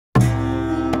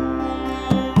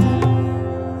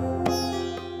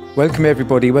Welcome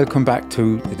everybody, welcome back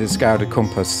to the Discarded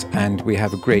Compass, and we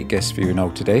have a great guest for you now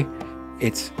today.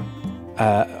 It's,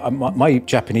 my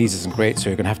Japanese isn't great, so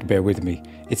you're going to have to bear with me.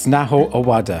 It's Naho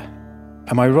Owada.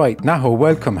 Am I right? Naho,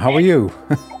 welcome. How are you?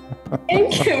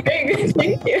 Thank you, very good.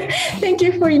 Thank you. Thank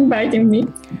you for inviting me.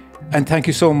 And thank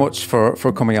you so much for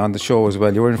coming on the show as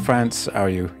well. You're in France, are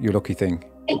you? You lucky thing.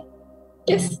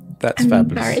 Yes. That's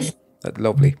fabulous. That's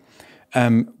lovely.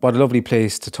 What a lovely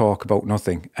place to talk about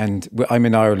nothing. And I'm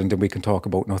in Ireland and we can talk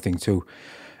about nothing too.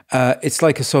 It's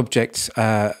like a subject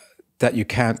that you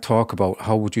can't talk about.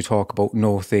 How would you talk about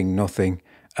nothing?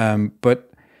 But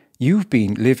you've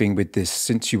been living with this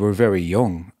since you were very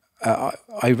young.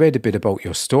 I read a bit about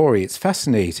your story. It's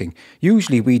fascinating.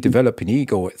 Usually we develop an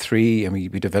ego at 3 and we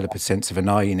develop a sense of an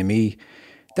I and a me.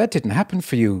 That didn't happen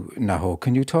for you, Naho.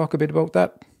 Can you talk a bit about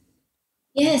that?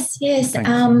 Yes.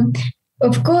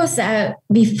 Of course,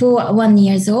 before 1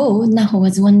 year old, Naho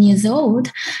was 1 year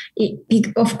old.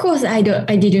 Of course, I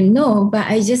didn't know, but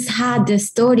I just had the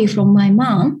story from my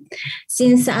mom.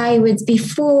 Since I was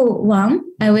before 1,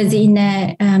 I was in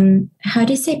a, how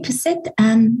do you say, pusset,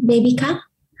 baby car?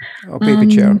 Oh, baby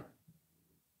chair.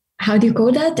 How do you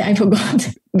call that? I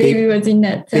forgot. Baby was in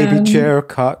that. Baby chair,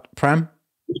 cot, pram?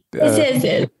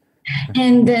 Yes.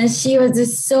 And she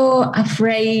was so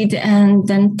afraid and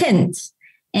then tense.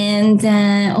 And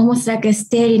almost like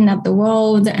staring at the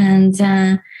world, and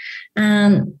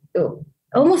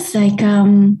almost like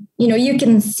you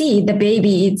can see the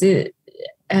baby is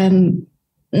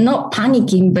not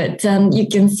panicking, but you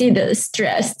can see the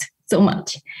stressed so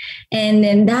much. And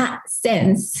then that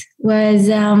sense was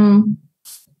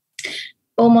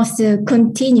almost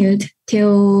continued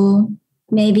till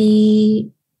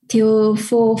 4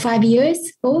 or 5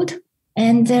 years old,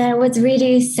 and was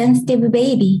really sensitive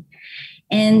baby.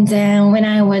 And when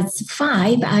I was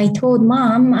 5, I told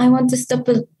Mom I want to stop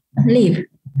live.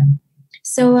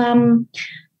 So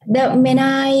when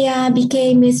I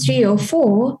became 3 or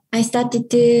 4, I started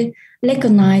to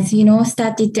recognize,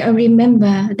 started to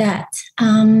remember that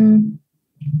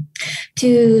to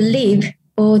live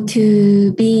or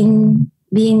to being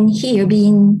here,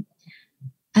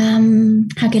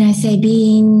 how can I say,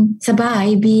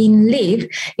 survive, live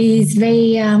is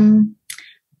very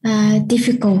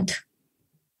difficult.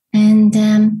 And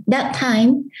that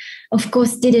time, of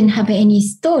course, didn't have any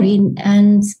story.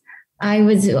 And I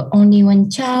was only one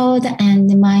child.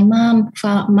 And my mom,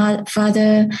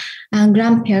 father, and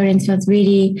grandparents was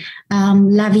really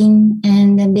loving.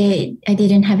 And I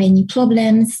didn't have any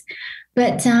problems.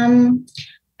 But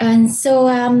and so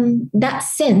that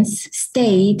sense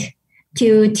stayed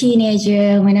to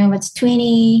teenager when I was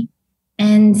 20.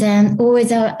 And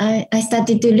always I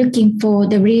started to looking for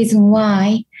the reason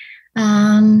why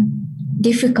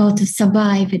difficult to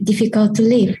survive, difficult to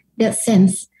live, that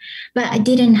sense. But I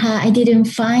didn't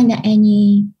find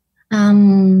any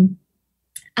answer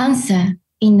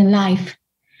in life.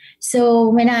 So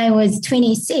when I was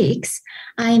 26,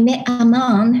 I met a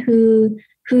man who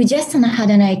just had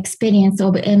an experience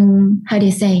of awakening.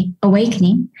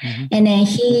 Mm-hmm. And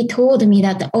he told me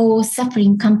that all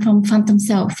suffering comes from phantom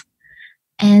self.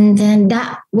 And then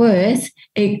that word,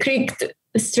 it clicked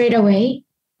straight away.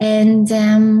 And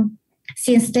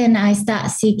since then, I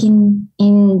start seeking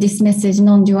in this message,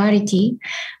 non-duality.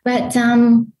 But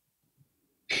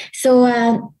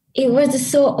it was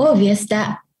so obvious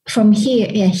that from here,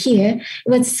 it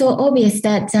was so obvious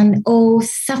that all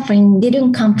suffering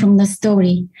didn't come from the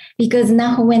story. Because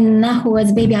when Naho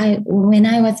was baby, when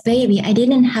I was baby, I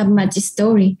didn't have much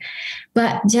story.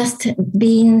 But just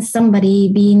being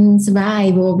somebody, being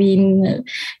survive or being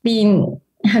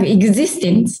have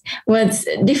existence was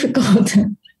difficult.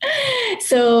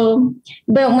 So,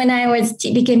 but when I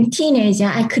became teenager,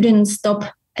 I couldn't stop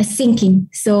thinking.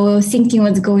 So thinking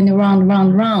was going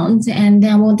round, and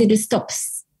I wanted to stop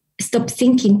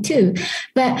thinking too.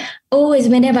 But always,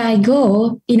 whenever I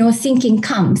go, thinking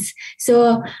comes.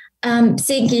 So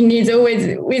thinking is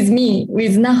always with me,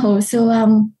 with Naho. So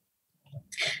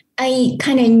I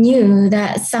kind of knew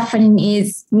that suffering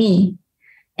is me,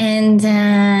 and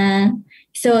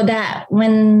so that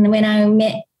when I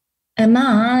met a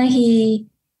man,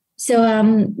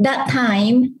 that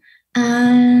time,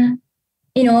 I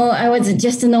was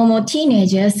just a normal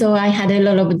teenager. So I had a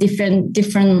lot of different,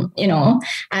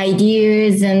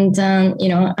 ideas. And,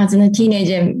 as a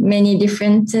teenager, many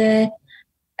different, I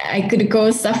could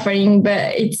call suffering,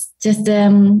 but it's just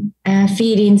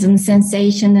feelings and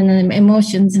sensation and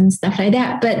emotions and stuff like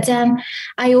that. But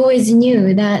I always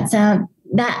knew that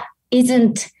that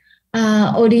isn't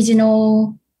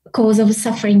original cause of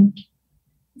suffering.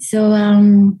 So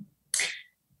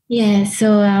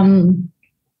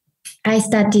I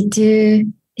started to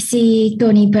see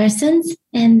 20 persons,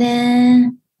 and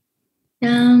then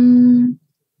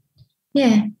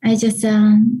I just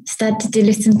started to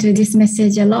listen to this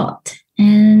message a lot,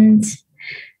 and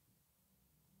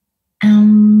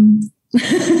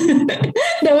that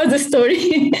was the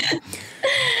story.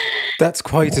 That's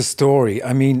quite a story.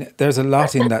 I mean, there's a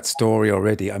lot in that story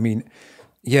already. I mean,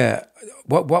 yeah.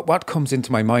 What comes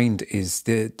into my mind is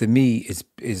the me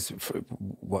is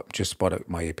what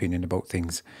my opinion about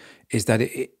things is that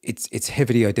it's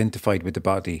heavily identified with the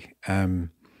body.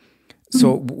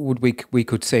 So we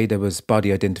could say there was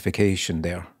body identification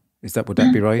there. Would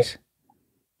that be right?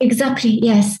 Exactly,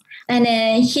 yes. And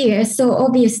here, so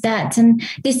obvious that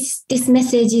this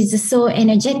message is so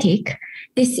energetic.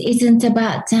 This isn't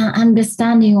about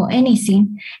understanding or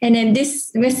anything. And then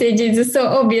this message is so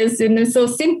obvious and so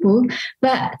simple.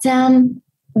 But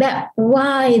that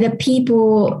why the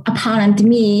people apparent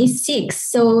me seek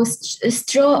so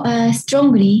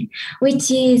strongly, which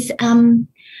is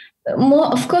more.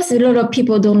 Of course, a lot of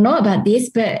people don't know about this,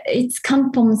 but it's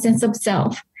come from sense of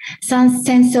self. Some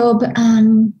sense of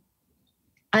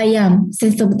I am,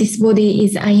 sense of this body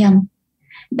is I am.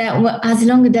 That as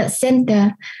long as that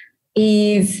center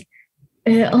is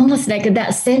almost like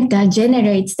that center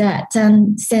generates that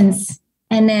sense,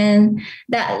 and then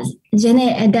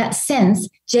that sense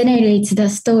generates the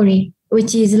story,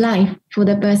 which is life for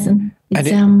the person.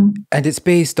 And it's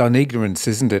based on ignorance,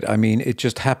 isn't it? I mean, it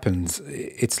just happens.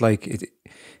 It's like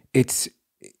it's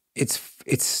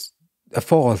a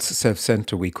false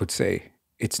self-center, we could say.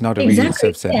 It's not a real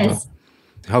self-center. Yes.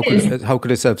 How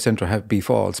could a self-center be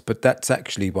false? But that's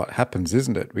actually what happens,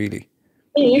 isn't it? Really.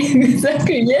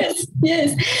 Exactly. Yes.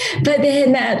 But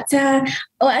then as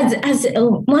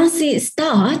once it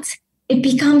starts, it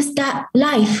becomes that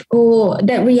life or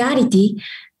that reality.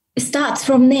 It starts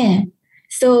from there.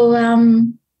 So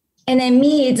and then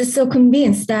me is so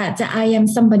convinced that I am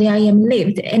somebody, I am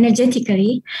lived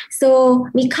energetically. So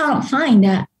we can't find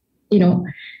that,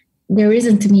 there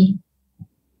isn't me.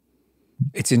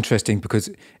 It's interesting because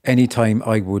anytime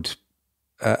I would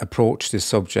approach this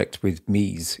subject with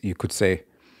me's, you could say,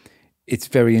 it's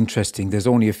very interesting. There's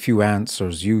only a few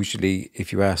answers. Usually,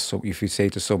 if you say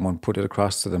to someone, put it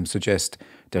across to them, suggest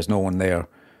there's no one there,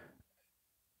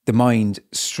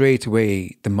 straight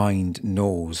away, the mind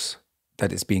knows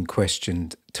that it's being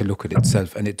questioned to look at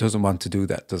itself, and it doesn't want to do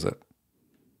that, does it?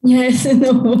 Yes,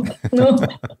 no.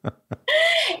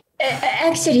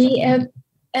 Actually,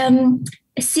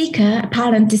 seeker,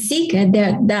 apparent seeker,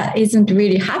 that isn't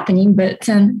really happening, but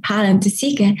apparent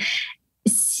seeker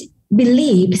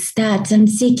believes that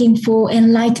seeking for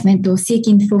enlightenment or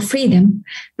seeking for freedom,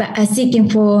 but seeking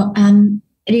for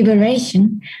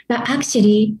liberation, but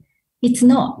actually it's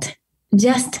not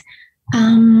just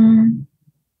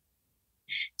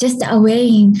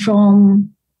away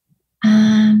from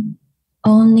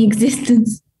own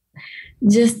existence,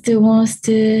 just wants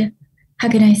to, how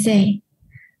can I say,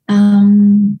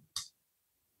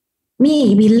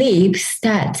 me believes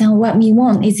that what we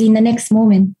want is in the next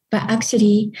moment, but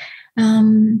actually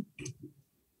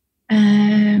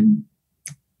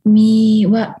me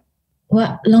what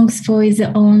longs for is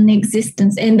the own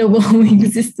existence, end of own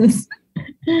existence.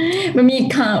 But me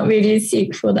can't really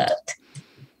seek for that.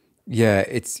 Yeah,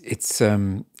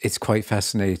 it's quite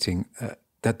fascinating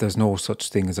that there's no such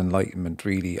thing as enlightenment,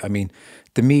 really. I mean,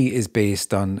 the me is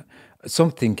based on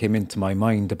something came into my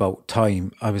mind about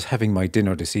time. I was having my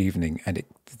dinner this evening, and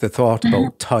the thought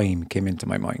about time came into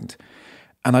my mind.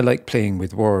 And I like playing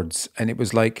with words, and it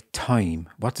was like time.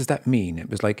 What does that mean? It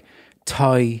was like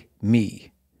tie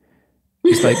me.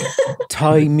 It's like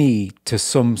tie me to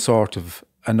some sort of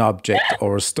an object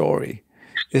or a story,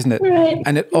 isn't it? Right.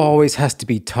 And it always has to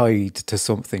be tied to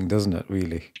something, doesn't it,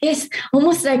 really? Yes,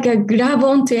 almost like a grab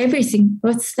onto everything.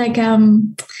 It's like,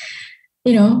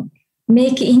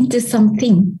 make it into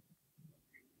something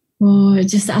or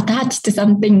just attach to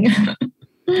something,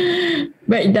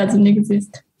 but it doesn't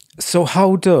exist. So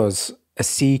how does a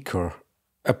seeker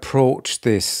approach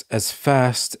this as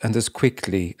fast and as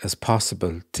quickly as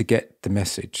possible to get the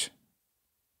message?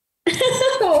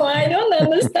 Oh, I don't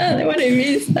understand what it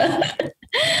means.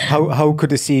 How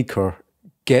could a seeker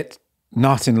get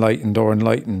not enlightened or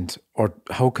enlightened, or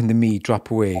how can the me drop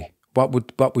away?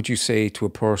 What would you say to a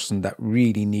person that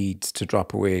really needs to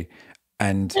drop away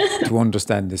and to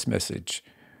understand this message?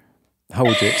 How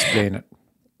would you explain it?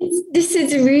 this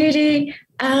is really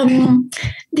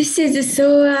this is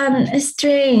so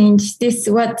strange. This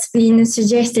what's been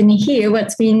suggested here,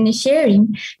 what's been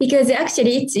sharing, because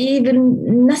actually it's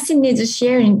even nothing is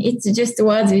sharing. It's just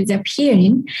what is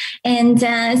appearing, and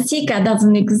seeker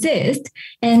doesn't exist,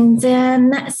 and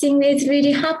nothing is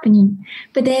really happening.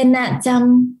 But then that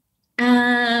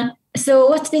so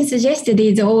what's been suggested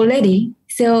is already.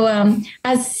 So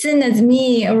as soon as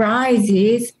me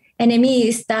arises, and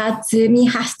me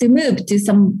has to move to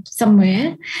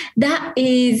somewhere. That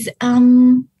is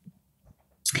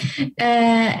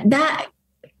that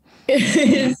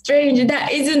is strange.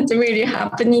 That isn't really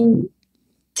happening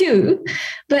too,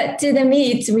 but to the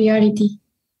me it's reality.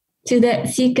 To the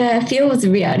seeker feels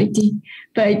reality,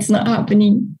 but it's not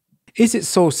happening. Is it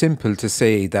so simple to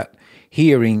say that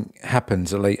hearing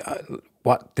happens? Like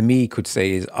what the me could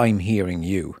say is, "I'm hearing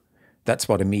you." That's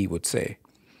what a me would say.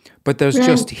 But there's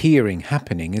just hearing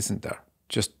happening, isn't there?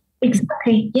 Just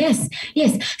exactly. Yes.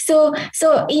 So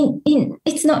in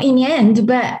it's not in the end,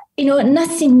 but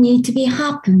nothing needs to be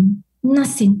happen.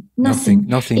 Nothing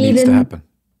needs to happen.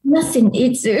 Nothing.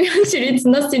 It's actually it's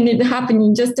nothing is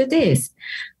happening. Just this,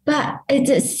 but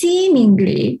it's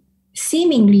seemingly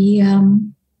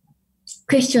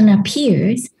question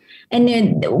appears, and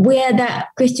then where that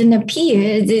question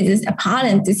appears is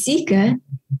apparent seeker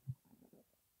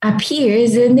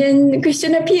appears, and then the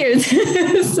question appears.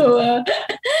 So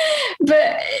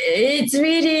but it's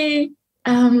really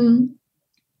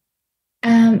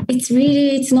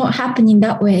it's not happening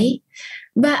that way.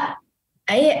 But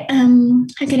I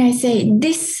how can I say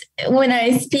this? When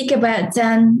I speak about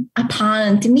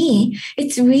apparent me,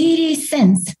 it's really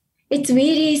sense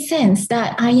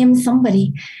that I am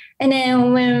somebody. And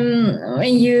then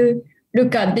when you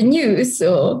look at the news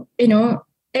or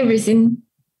everything,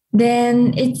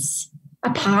 then it's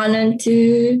apparent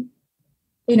to,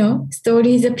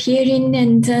 stories appearing,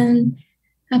 and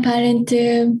apparent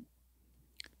thing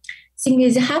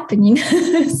is happening.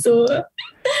 So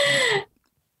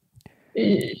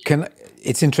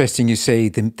it's interesting you say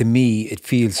the me, it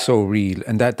feels so real,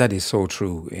 and that is so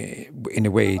true, in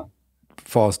a way,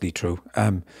 falsely true.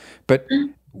 But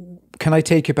can I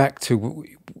take you back to,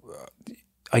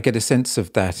 I get a sense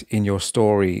of that in your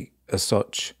story as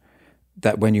such,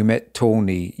 that when you met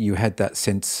Tony, you had that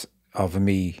sense of a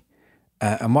me.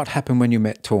 And what happened when you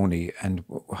met Tony, and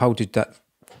how did that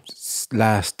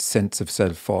last sense of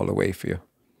self fall away for you?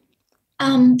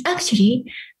 Actually,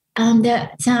 when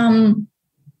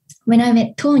I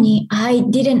met Tony, I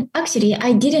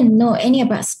didn't know any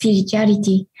about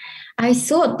spirituality. I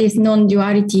thought this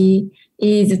non-duality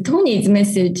is Tony's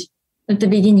message at the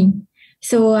beginning.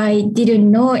 So I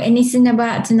didn't know anything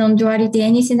about non-duality,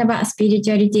 anything about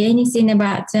spirituality, anything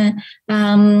about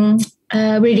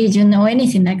religion or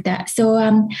anything like that. So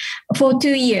for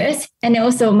 2 years, and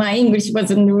also my English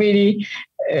wasn't really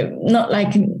not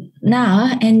like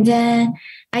now, and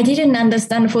I didn't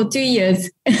understand for 2 years.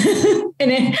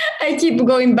 And then I keep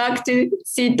going back to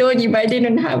see Tony, but I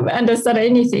didn't understand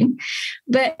anything.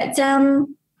 But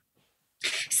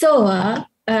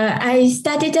I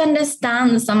started to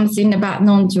understand something about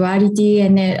non-duality,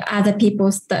 and other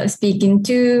people start speaking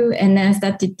too, and I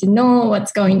started to know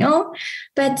what's going on.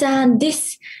 But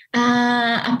this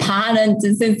apparent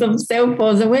sense of self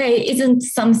falls away isn't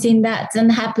something that's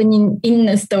happening in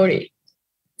the story.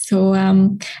 So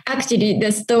actually,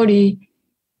 the story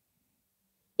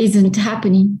isn't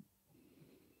happening.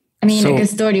 I mean, like a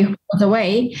story falls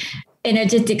away,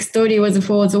 energetic story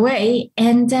falls away,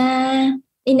 and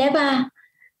it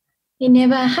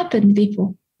never happened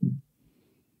before.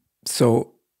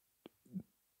 So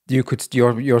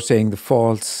you're saying the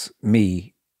false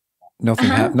me,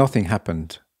 nothing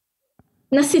happened.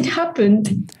 Nothing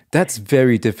happened. That's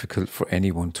very difficult for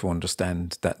anyone to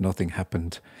understand, that nothing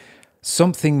happened.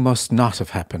 Something must not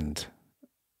have happened.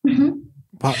 Mm-hmm.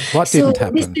 What didn't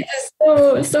happen?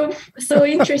 This is so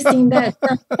interesting that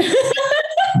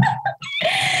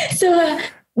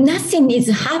nothing is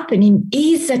happening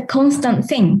is a constant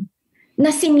thing.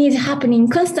 Nothing is happening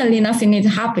constantly. Nothing is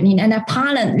happening, and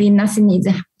apparently nothing is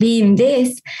being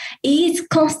this is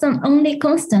constant, only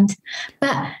constant.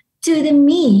 But to the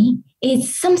me, it's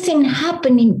something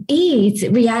happening is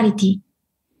reality.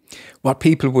 What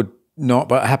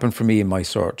happened for me in my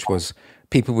search was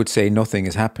people would say nothing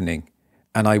is happening,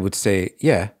 and I would say,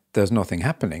 yeah, there's nothing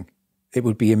happening. It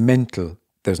would be a mental,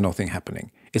 there's nothing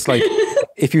happening. It's like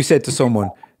if you said to someone,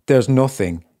 there's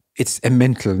nothing, it's a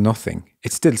mental nothing.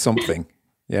 It's still something.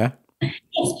 Yeah?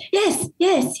 Yes.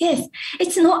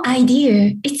 It's not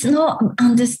idea. It's not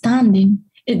understanding.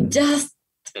 It's just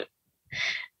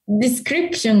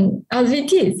description as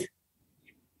it is.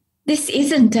 this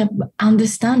isn't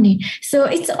understanding. So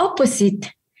it's opposite.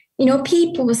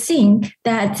 People think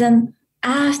that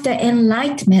after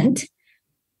enlightenment,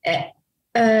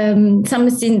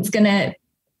 something's gonna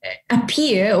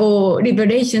appear or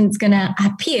liberation's gonna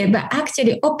appear, but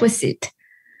actually opposite.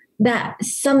 That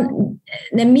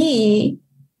the me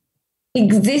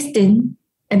existing,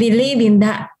 believing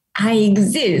that I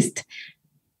exist,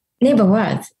 never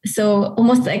was. So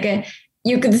almost like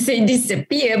you could say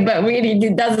disappear, but really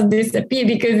it doesn't disappear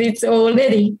because it's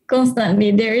already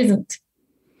constantly, there isn't.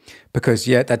 Because,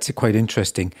 yeah, that's quite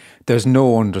interesting. There's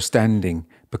no understanding,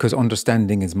 because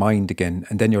understanding is mind again.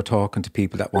 And then you're talking to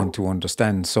people that want to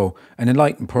understand. So an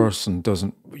enlightened person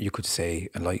doesn't, you could say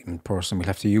enlightened person, we'll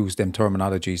have to use them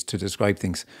terminologies to describe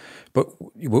things. But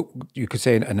you could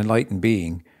say an enlightened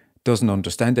being doesn't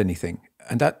understand anything.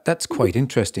 And that's quite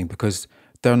interesting, because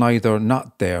they're neither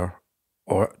not there,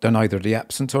 or they're neither the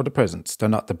absence or the presence. They're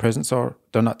not the presence or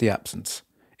they're not the absence.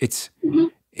 It's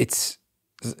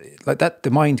like that. The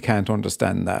mind can't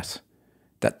understand that.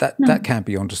 That can't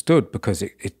be understood, because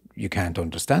you can't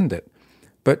understand it.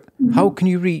 But how can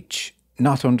you reach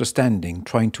not understanding,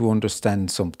 trying to understand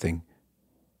something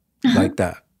like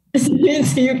that?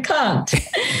 You can't.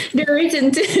 There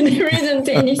isn't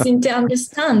anything to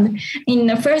understand in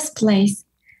the first place.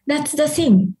 That's the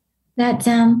thing. That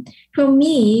for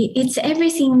me, it's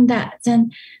everything that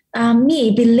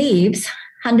me believes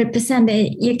 100%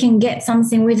 that you can get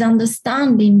something with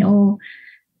understanding, or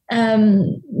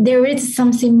there is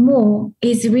something more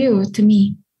is real to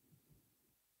me.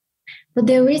 But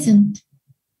there isn't.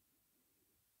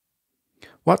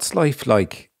 What's life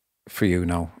like for you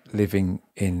now, living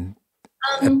in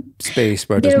a space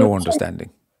where there's no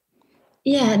understanding?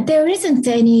 Yeah, there isn't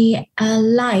any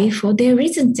life, or there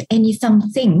isn't any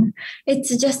something.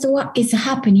 It's just what is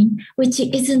happening, which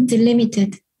isn't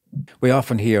limited. We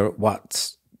often hear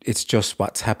it's just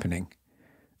what's happening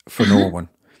for no one.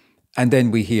 And then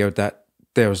we hear that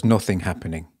there's nothing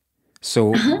happening.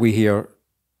 So we hear,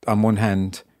 on one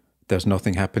hand, there's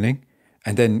nothing happening.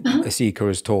 And then a seeker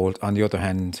is told, on the other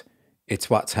hand, it's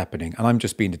what's happening. And I'm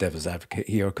just being the devil's advocate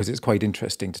here, because it's quite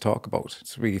interesting to talk about.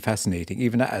 It's really fascinating.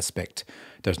 Even that aspect,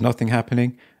 there's nothing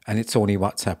happening and it's only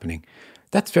what's happening.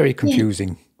 That's very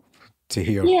confusing to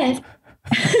hear. Yes.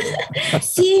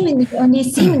 Seemingly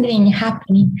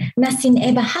happening. Nothing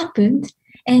ever happened,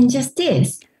 and just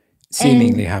this.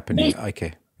 Seemingly happening.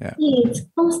 Okay. Yeah. It's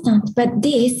constant, but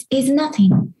this is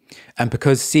nothing. And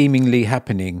because seemingly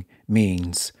happening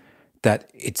means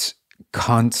that it's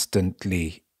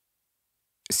constantly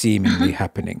seemingly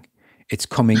happening. It's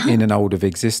coming in and out of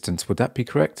existence. Would that be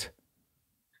correct?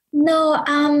 No,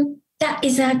 that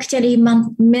is actually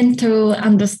mental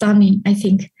understanding, I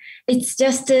think. It's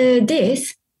just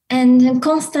this, and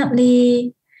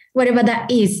constantly whatever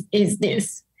that is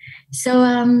this. So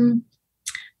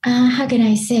how can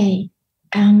I say?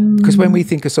 Because when we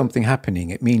think of something happening,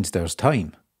 it means there's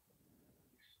time.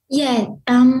 Yeah,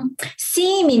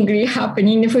 seemingly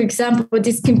happening. For example,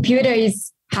 this computer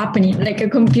is happening, like a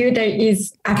computer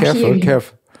is appearing.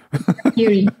 Careful.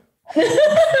 Appearing.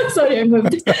 Sorry, I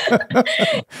moved.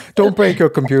 Don't break your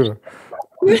computer.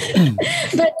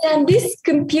 But this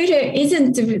computer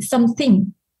isn't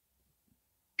something.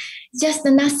 Just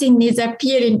nothing is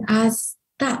appearing as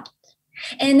that.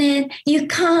 And then you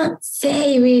can't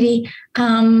say really,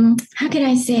 how can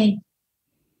I say?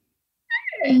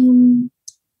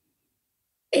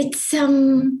 It's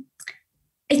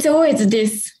always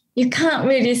this. You can't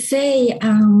really say,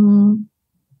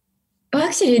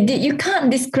 actually, you can't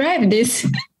describe this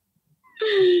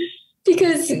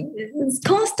because it's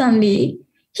constantly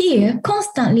here,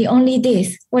 constantly only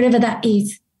this, whatever that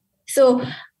is. So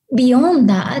beyond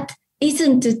that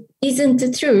isn't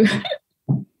true.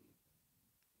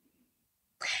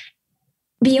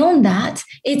 Beyond that,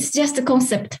 it's just a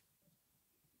concept.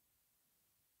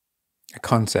 A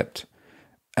concept.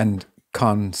 And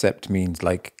concept means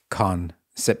like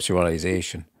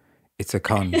conceptualization. It's a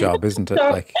con job, isn't it?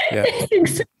 Like, yeah.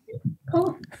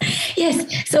 Oh.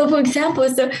 Yes. So, for example,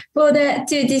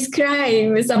 to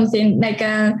describe something like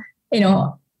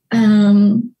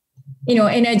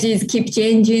energies keep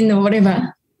changing or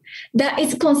whatever, that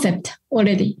is concept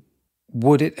already.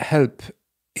 Would it help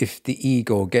if the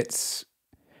ego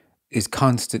is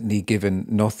constantly given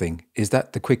nothing? Is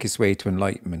that the quickest way to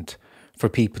enlightenment? For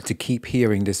people to keep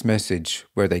hearing this message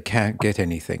where they can't get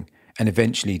anything, and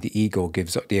eventually the ego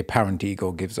gives up, the apparent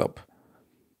ego gives up.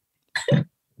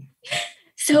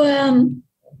 So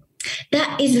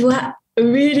that is what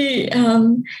really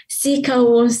seeker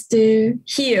wants to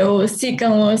hear or seeker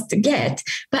wants to get.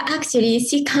 But actually,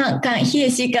 seeker can't hear,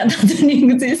 seeker doesn't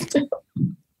exist.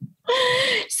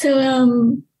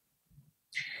 So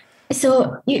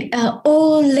so you are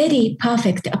already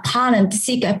perfect, apparent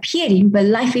seeker appearing, but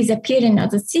life is appearing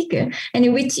as a seeker,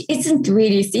 and which isn't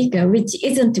really seeker, which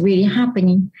isn't really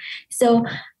happening. So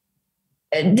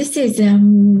this is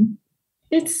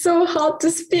it's so hard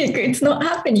to speak. It's not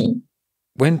happening.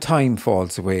 When time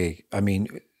falls away, I mean,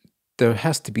 there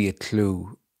has to be a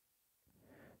clue.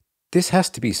 This has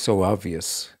to be so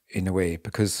obvious in a way,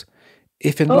 because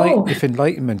if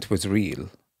enlightenment was real,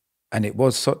 and it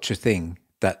was such a thing,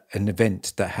 that an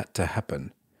event that had to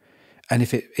happen, and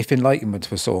if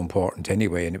enlightenment was so important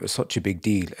anyway, and it was such a big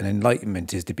deal, and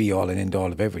enlightenment is the be all and end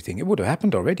all of everything, it would have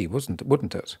happened already,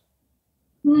 wouldn't it?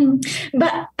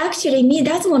 But actually, me,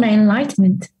 that's not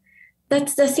enlightenment.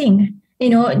 That's the thing. You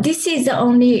know, this is the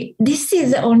only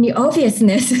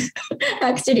obviousness.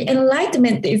 Actually,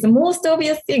 enlightenment is the most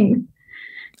obvious thing.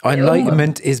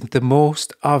 Enlightenment is the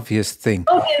most obvious thing.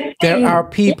 There are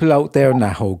people out there,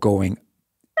 Naho, going,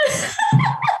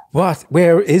 what?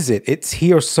 Where is it? It's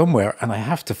here somewhere, and I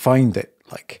have to find it.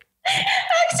 Like,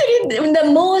 actually,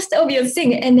 the most obvious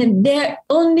thing, and then there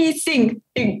is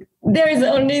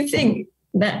the only thing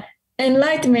that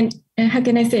enlightenment. How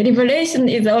can I say? Revelation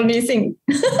is the only thing.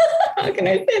 How can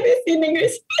I say this in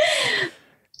English?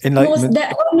 Enlightenment.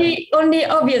 The only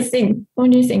obvious thing.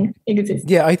 Only thing exists.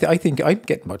 Yeah, I think I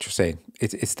get what you're saying.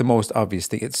 It's the most obvious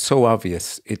thing. It's so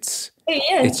obvious. It's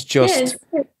just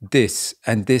this,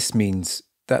 and this means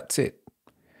that's it.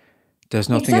 There's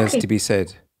nothing else to be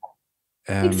said.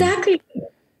 Exactly.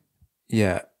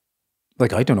 Yeah.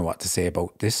 Like, I don't know what to say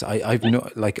about this.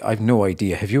 I've no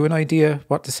idea. Have you an idea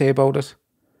what to say about it?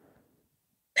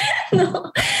 No.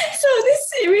 So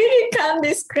this really can't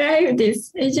describe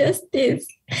this. It just is.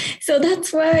 So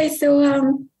that's why.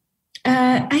 So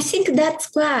I think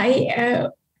that's why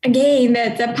again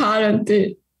that the parent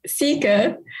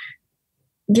seeker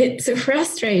gets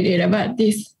frustrated about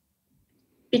this,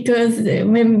 because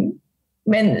when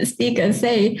the speakers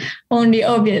say only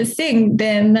obvious thing,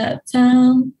 then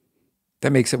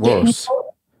that makes it worse.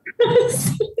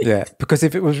 Yeah, because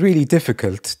if it was really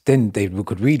difficult, then they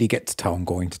could really get to town,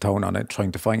 going to town on it,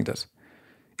 trying to find it.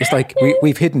 It's like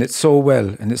we've hidden it so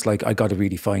well, and it's like, I got to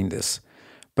really find this.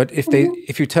 But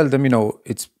if you tell them,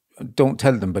 don't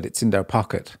tell them, but it's in their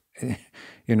pocket,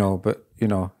 But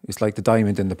it's like the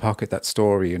diamond in the pocket. That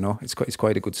story, it's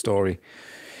quite a good story.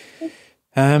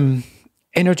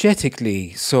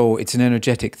 Energetically, so it's an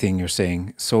energetic thing you're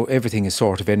saying. So everything is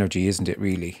sort of energy, isn't it?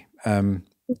 Really.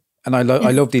 And I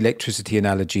love the electricity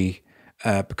analogy,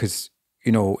 because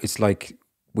it's like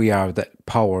we are that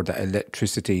power, that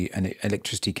electricity, and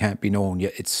electricity can't be known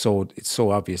yet. It's so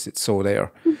obvious. It's so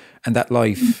there, and that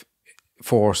life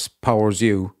force powers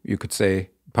you. You could say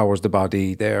powers the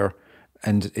body there,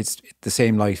 and it's the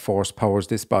same life force powers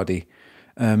this body.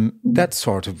 That's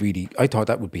sort of really. I thought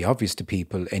that would be obvious to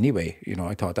people anyway.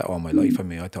 I thought that all my life. I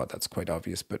mean, I thought that's quite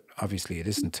obvious, but obviously it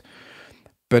isn't.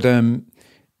 But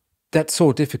that's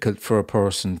so difficult for a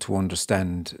person to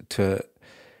understand, to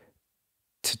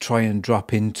try and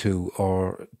drop into,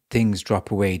 or things drop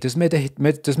away. Does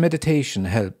meditation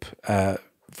help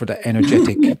for the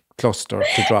energetic cluster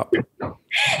to drop?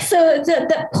 So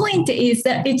the point is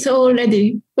that it's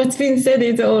already, what's been said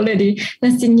is already,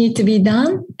 nothing needs to be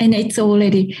done, and it's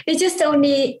already. It's just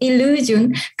only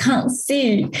illusion can't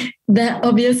see the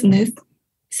obviousness.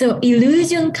 So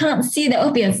illusion can't see the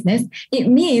obviousness. It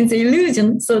means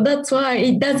illusion. So that's why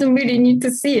it doesn't really need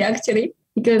to see, actually,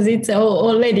 because it's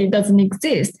already doesn't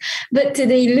exist. But to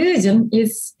the illusion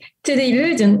is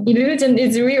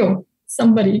real.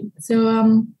 Somebody.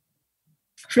 So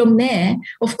from there,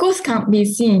 of course, can't be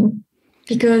seen,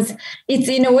 because it's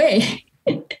in a way.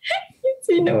 It's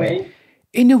in a way.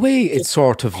 In a way, it's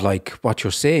sort of like what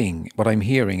you're saying. What I'm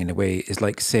hearing, in a way, is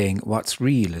like saying what's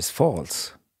real is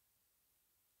false.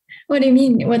 What do you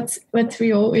mean? What's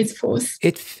real is false?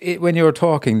 It when you were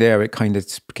talking there, it kind of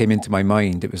came into my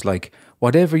mind. It was like,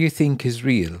 whatever you think is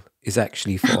real is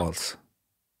actually false.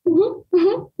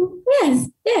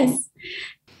 Yes.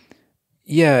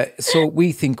 Yeah, so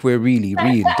we think we're really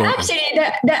real, don't we? Actually,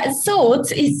 that thought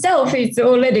itself is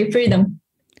already freedom.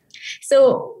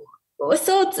 So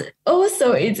thought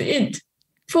also is it.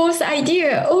 False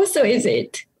idea also is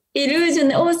it.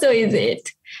 Illusion also is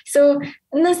it. So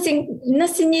nothing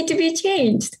need to be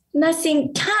changed.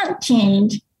 Nothing can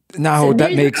change. Now so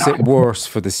that makes it worse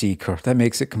for the seeker. That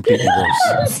makes it completely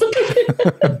worse.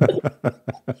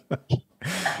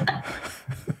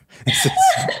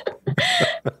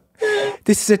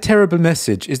 This is a terrible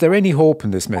message. Is there any hope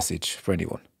in this message for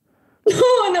anyone?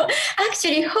 No.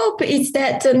 actually, hope is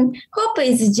that hope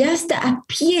is just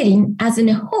appearing as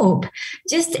a hope,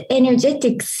 just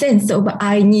energetic sense of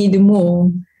I need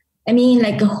more. I mean,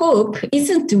 like hope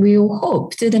isn't real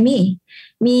hope to the me.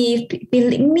 Me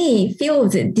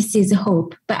feels that this is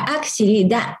hope, but actually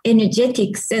that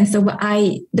energetic sense of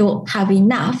I don't have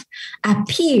enough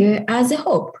appear as a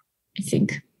hope, I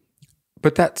think.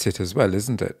 But that's it as well,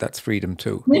 isn't it? That's freedom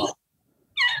too.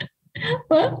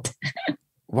 What?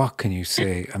 What can you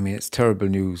say? I mean, it's terrible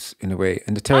news in a way.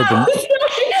 And the terrible...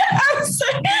 I'm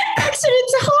sorry. Actually,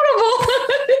 it's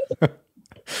horrible.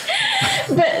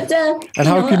 But and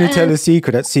how can you tell a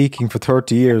seeker that's seeking for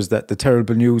 30 years that the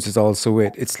terrible news is also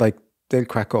it? It's like they'll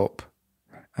crack up.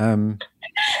 But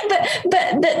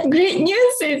the great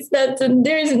news is that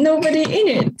there is nobody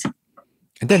in it.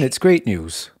 And then it's great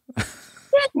news.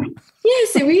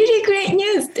 Yes, really great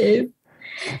news, Dave.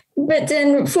 But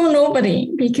then for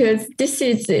nobody, because this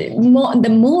is the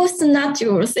most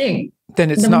natural thing.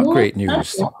 Then it's not great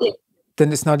news.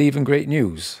 Then it's not even great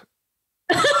news.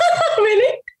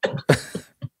 Really?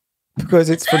 Because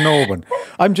it's for no one.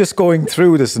 I'm just going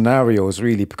through the scenarios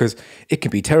really, because it can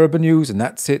be terrible news and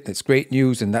that's it. And it's great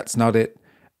news and that's not it.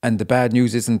 And the bad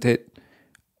news isn't it.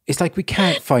 It's like we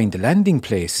can't find a landing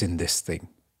place in this thing.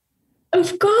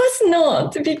 Of course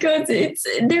not, because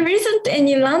there isn't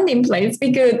any landing place,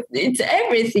 because it's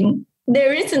everything.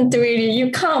 There isn't really,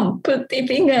 you can't put the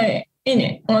finger in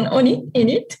it, in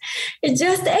it. It's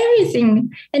just everything.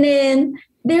 And then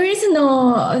there is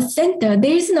no center,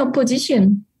 there is no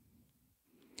position.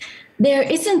 There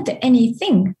isn't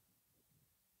anything.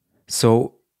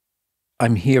 So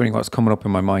I'm hearing what's coming up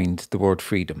in my mind, the word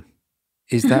freedom.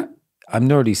 Is that, I'm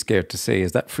nearly scared to say,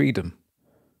 is that freedom?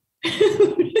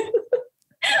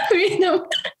 Freedom.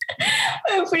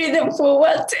 Freedom for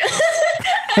what?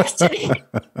 Actually,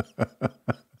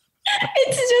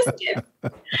 it's just,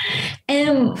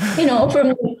 from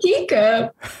the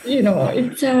seeker,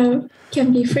 it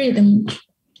can be freedom,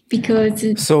 because.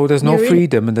 So there's no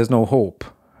freedom and there's no hope.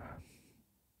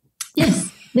 Yes,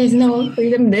 there's no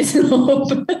freedom, there's no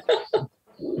hope.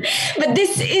 But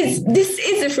this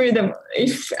is a freedom,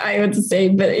 if I would say.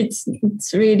 But it's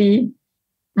really.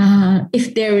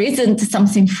 If there isn't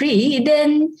something free,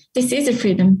 then this is a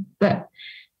freedom. But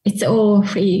it's all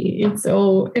free. It's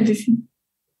all everything.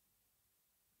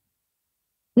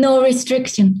 No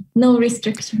restriction. No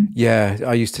restriction. Yeah,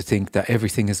 I used to think that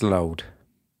everything is allowed.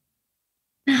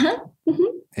 Mm-hmm.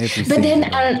 Everything. But then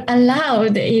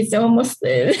allowed is almost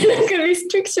like a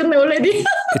restriction already.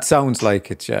 It sounds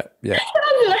like it. Yeah.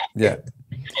 Yeah.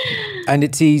 And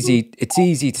it's easy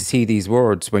to see these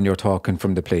words when you're talking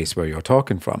from the place where you're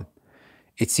talking from.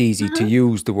 It's easy to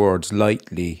use the words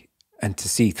lightly and to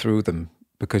see through them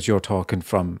because you're talking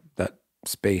from that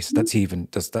space. That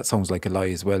sounds like a lie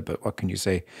as well, but what can you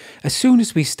say? As soon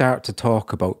as we start to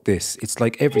talk about this, it's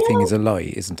like everything is a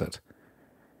lie, isn't it?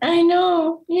 I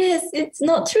know. Yes, it's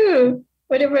not true.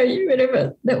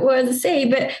 Whatever that words say,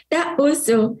 but that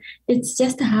also, it's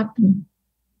just happening.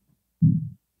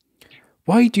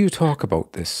 Why do you talk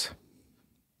about this?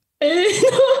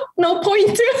 No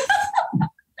point.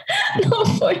 No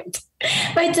point.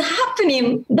 But it's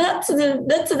happening. That's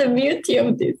the beauty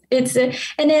of this.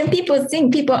 And then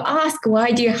people ask,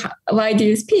 why do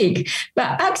you speak?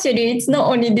 But actually, it's not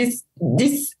only this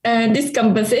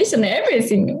conversation.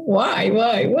 Everything. Why?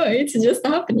 It's just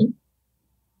happening.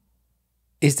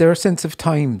 Is there a sense of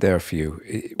time there for you?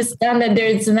 Understand that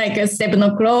there's like a 7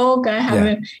 o'clock. I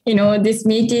have this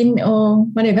meeting or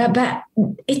whatever, but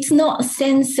it's not a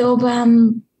sense of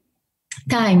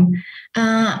time.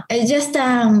 It's just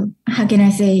how can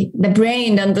I say, the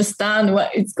brain understand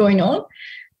what is going on,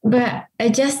 but I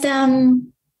just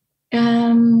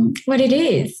what it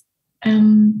is.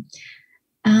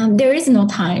 There is no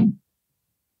time.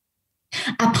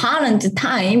 Apparent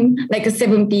time, like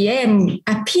 7 p.m.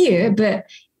 appear, but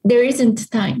there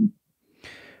isn't time.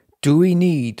 Do we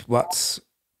need what's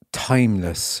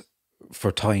timeless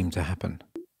for time to happen?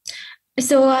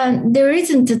 So there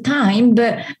isn't a time,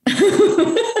 but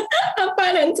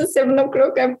apparent 7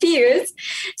 o'clock appears,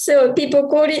 so people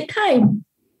call it time.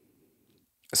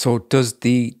 So does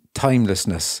the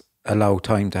timelessness allow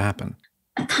time to happen?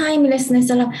 Timelessness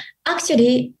allow.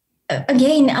 Actually,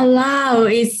 again, allow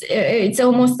is it's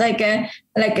almost like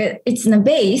it's in a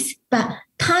base, but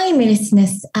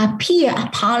timelessness appear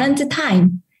apparent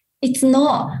time. It's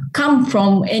not come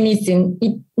from anything.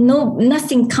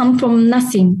 Nothing come from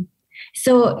nothing.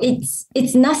 So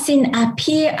it's nothing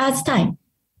appear as time.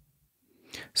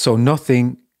 So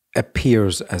nothing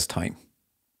appears as time.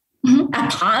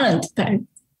 Apparent time.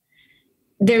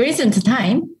 There isn't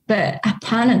time, but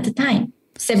apparent time.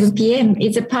 7 p.m.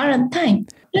 is a parent time.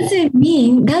 Doesn't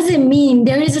mean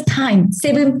there is a time.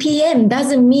 7 p.m.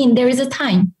 doesn't mean there is a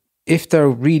time. If there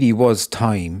really was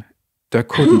time, there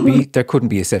couldn't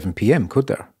be a 7 p.m., could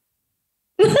there?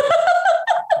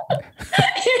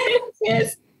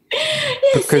 Yes.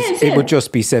 Because it would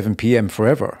just be 7 p.m.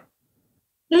 forever.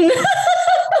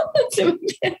 7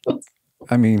 p.m.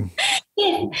 I mean,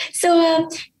 yeah. So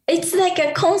it's like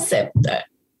a concept.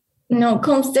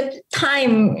 Concept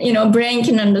time. Brain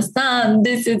can understand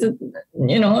this is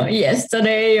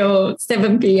yesterday or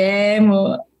 7 p.m.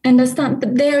 or understand,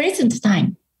 but there isn't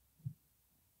time.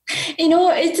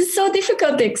 It's so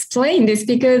difficult to explain this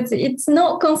because it's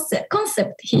not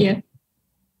concept here.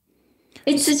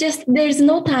 It's just there's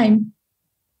no time.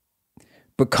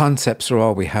 But concepts are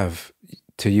all we have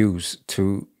to use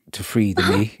to free the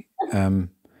me.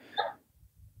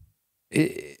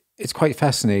 It's quite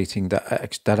fascinating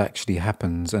that actually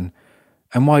happens, and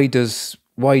why does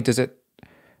it?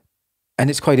 And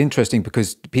it's quite interesting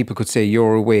because people could say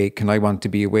you're awake and I want to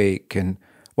be awake, and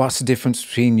what's the difference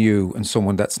between you and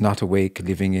someone that's not awake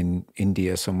living in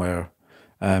India somewhere?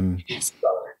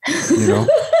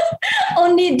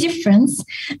 Only difference,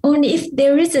 only if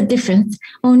there is a difference,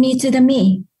 only to the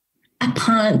me.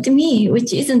 Apparent me,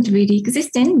 which isn't really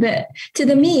existing, but to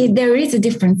the me, there is a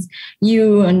difference.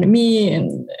 You and me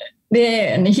and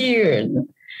there and here.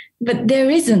 But there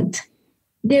isn't.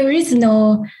 There is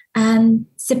no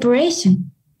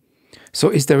separation.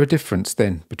 So is there a difference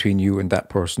then between you and that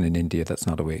person in India that's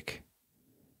not awake?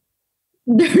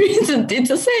 There isn't. It's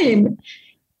the same.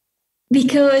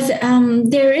 Because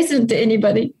there isn't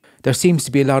anybody. There seems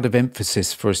to be a lot of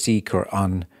emphasis for a seeker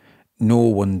on no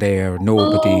one there,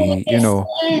 nobody,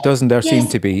 doesn't there seem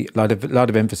to be a lot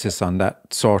of emphasis on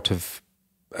that sort of,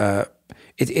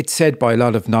 it's said by a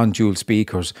lot of non-dual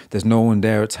speakers, there's no one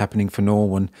there, it's happening for no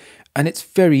one. And it's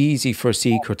very easy for a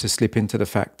seeker to slip into the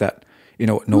fact that,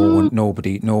 no one,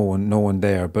 nobody, no one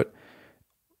there. But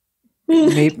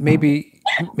maybe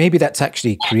that's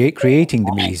actually creating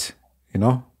the me's,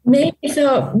 Maybe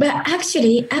so, but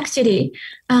actually,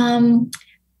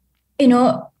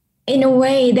 in a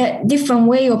way, that different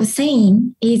way of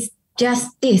saying is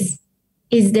just this,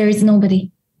 is there is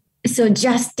nobody. So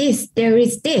just this, there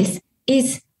is this,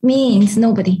 is means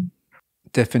nobody.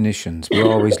 Definitions. We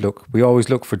always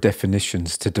look for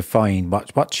definitions to define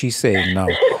what she's saying now.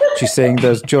 She's saying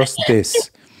there's just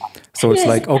this. So it's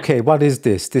like, okay, what is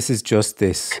this? This is just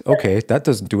this. Okay, that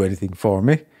doesn't do anything for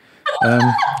me. But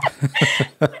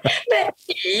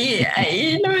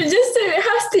just it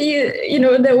has to,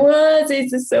 the words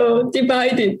is so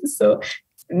divided. So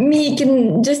me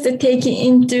can just take it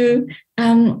into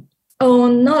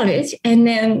own knowledge and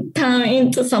then turn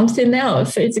into something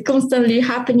else. It's constantly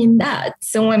happening that.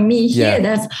 So when me hear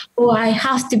that, I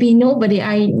have to be nobody,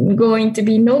 I'm going to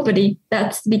be nobody,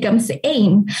 that becomes the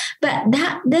aim. But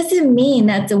that doesn't mean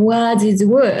that the words is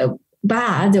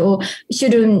bad or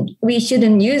we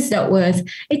shouldn't use that word.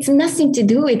 It's nothing to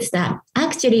do with that.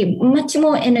 Actually, much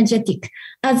more energetic.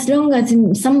 As long as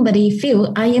somebody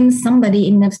feel I am somebody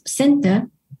in the center,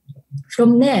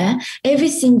 from there,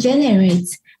 everything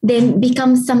generates, then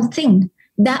becomes something.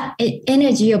 That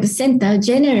energy of center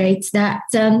generates that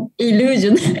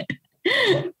illusion.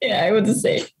 I would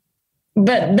say.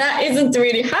 But that isn't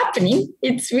really happening.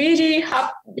 It's really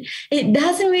it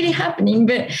doesn't really happening,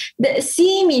 but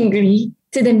seemingly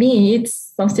to the me,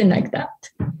 it's something like that.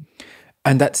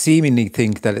 And that seemingly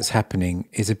think that it's happening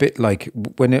is a bit like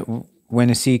when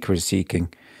a seeker is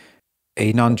seeking,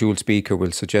 a non-dual speaker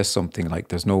will suggest something like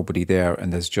there's nobody there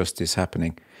and there's just this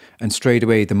happening. And straight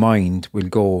away the mind will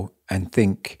go and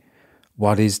think,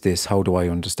 what is this? How do I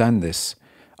understand this?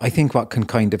 I think what can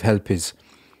kind of help is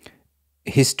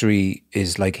history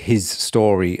is like his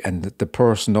story, and the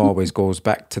person always goes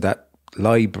back to that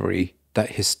library, that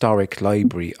historic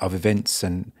library of events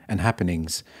and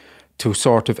happenings to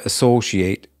sort of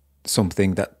associate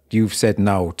something that you've said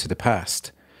now to the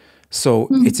past. So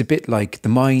it's a bit like the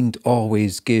mind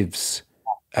always gives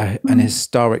an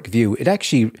historic view. It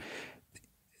actually,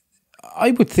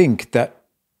 I would think that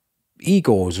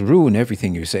egos ruin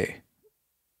everything you say.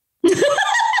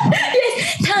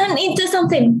 Turn into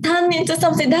something.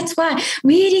 That's why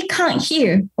we really can't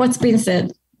hear what's been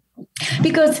said,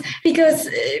 because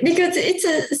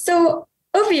it's so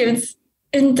obvious,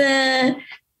 and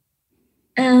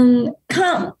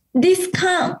this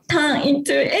can't turn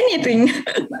into anything.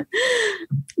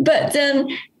 But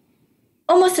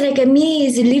almost like me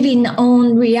is living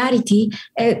own reality,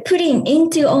 putting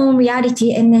into own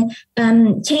reality, and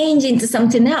then change into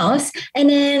something else, and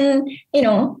then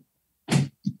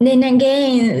then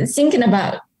again thinking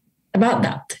about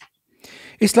that.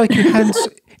 It's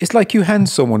like you hand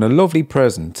someone a lovely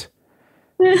present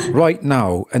right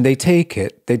now, and they take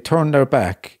it, they turn their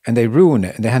back, and they ruin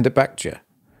it, and they hand it back to you.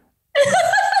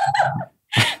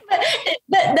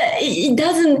 But it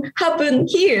doesn't happen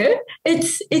here.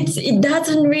 It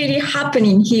doesn't really happen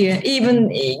in here.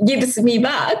 Even it gives me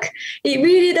back. It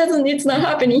really doesn't. It's not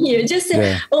happening here. Just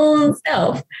own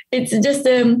self. It's just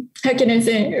how can I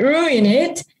say, ruin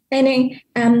it. And then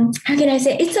how can I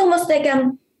say? It's almost like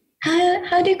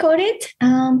how do you call it?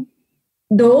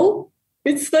 Dough.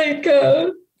 It's like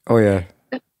oh yeah.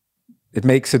 It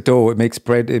makes a dough, it makes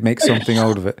bread, it makes something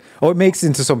out of it. Oh, it makes it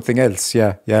into something else.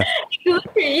 Yeah, yeah.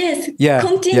 Yes. Yeah.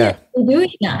 Continue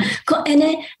doing that. And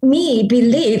then me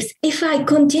believes if I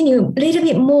continue a little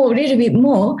bit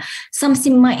more,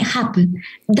 something might happen.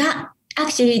 That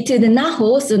actually to the Naho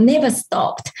also never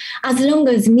stopped. As long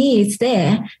as me is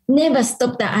there, never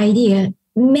stop the idea.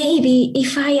 Maybe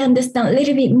if I understand a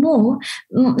little bit more,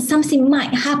 something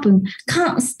might happen.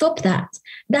 Can't stop that.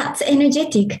 That's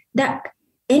energetic. That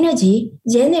energy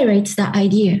generates that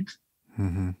idea.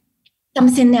 Mm-hmm.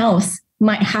 Something else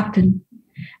might happen.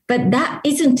 But that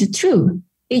isn't true.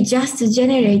 It just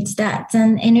generates that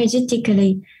and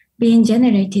energetically being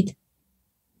generated.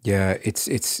 Yeah, it's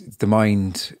the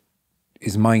mind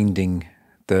is minding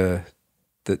the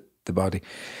body.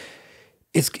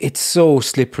 It's so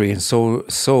slippery and so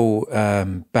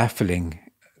baffling.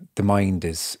 The mind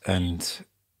is, and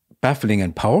baffling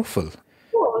and powerful.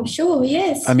 Oh, sure,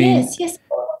 yes. I mean, yes.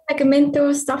 Like a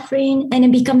mental suffering, and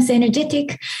it becomes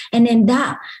energetic, and then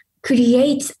that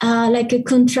creates like a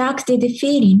contracted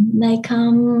feeling, like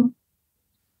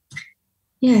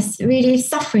really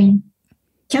suffering,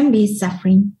 can be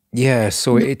suffering. Yeah,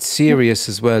 so it's serious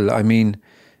as well. I mean,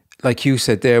 like you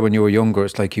said there, when you were younger,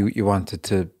 it's like you wanted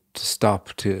to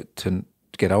stop, to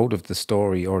get out of the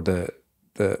story or the.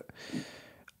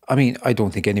 I mean, I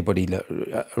don't think anybody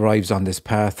arrives on this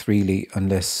path really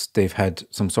unless they've had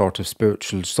some sort of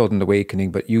spiritual sudden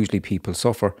awakening, but usually people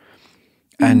suffer.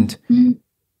 And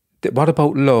what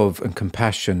about love and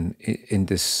compassion in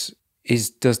this?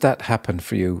 Does that happen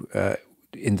for you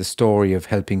in the story of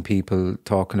helping people,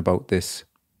 talking about this?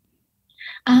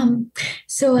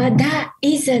 So that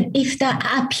is if that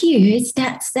appears,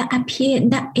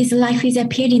 that is life is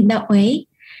appearing that way.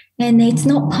 And it's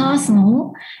not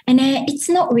personal, and it's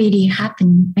not really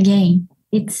happening again.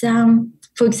 It's,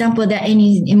 for example, that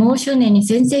any emotion, any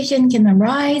sensation can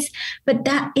arise, but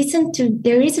that isn't,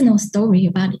 there is no story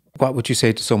about it. What would you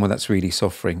say to someone that's really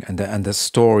suffering and the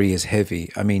story is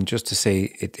heavy? I mean, just to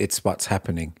say it's what's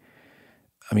happening.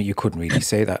 I mean, you couldn't really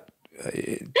say that.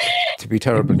 To be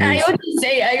terrible news.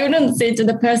 I wouldn't say to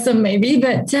the person maybe,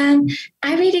 but I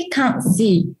really can't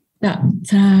see that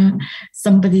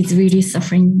somebody's really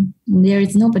suffering. There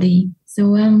is nobody.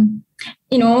 So,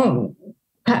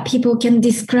 people can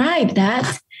describe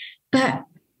that, but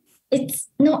it's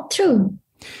not true.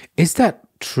 Is that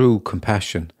true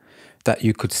compassion, that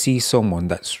you could see someone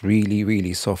that's really,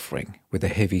 really suffering with a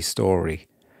heavy story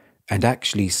and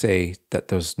actually say that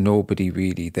there's nobody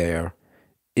really there?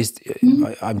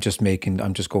 I'm just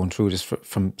going through this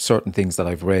from certain things that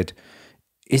I've read.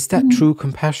 Is that true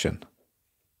compassion?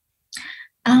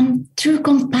 True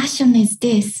compassion is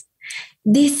this.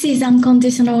 This is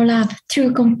unconditional love.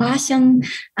 True compassion,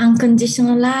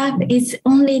 unconditional love is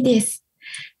only this.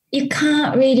 You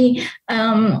can't really,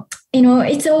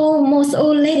 it's almost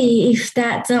already, if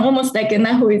that's almost like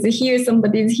Naho is here,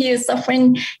 somebody is here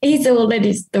suffering, it's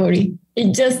already story.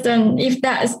 It just, if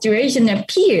that situation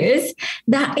appears,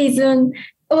 that is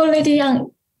already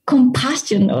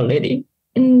compassion already.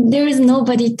 And there is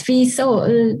nobody to be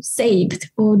saved,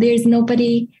 or there is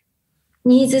nobody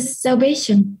needs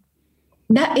salvation.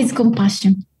 That is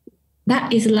compassion.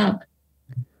 That is love.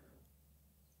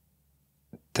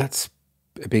 That's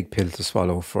a big pill to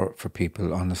swallow for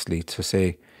people, honestly, to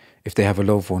say if they have a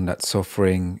loved one that's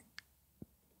suffering,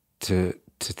 to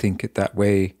think it that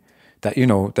way, that,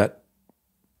 that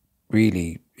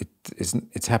really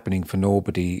it's happening for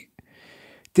nobody.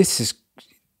 This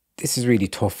is really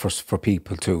tough for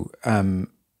people too,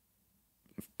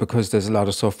 because there's a lot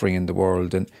of suffering in the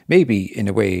world, and maybe in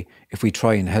a way, if we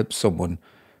try and help someone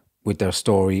with their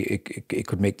story, it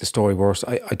could make the story worse.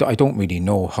 I don't really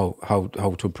know how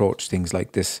to approach things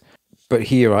like this, but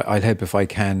here I'll help if I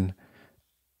can,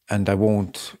 and I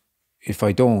won't if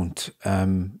I don't.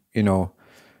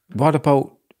 What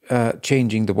about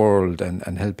changing the world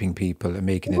and helping people and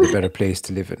making it a better place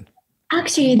to live in?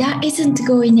 Actually, that isn't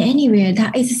going anywhere.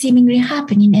 That is seemingly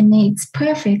happening, and it's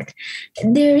perfect.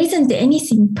 There isn't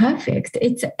anything perfect.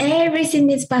 It's everything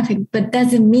is perfect, but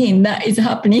doesn't mean that is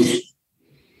happening.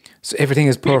 So everything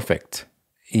is perfect.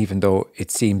 even though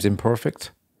it seems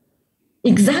imperfect?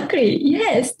 Exactly.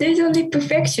 Yes, there's only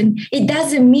perfection. It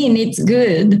doesn't mean it's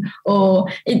good, or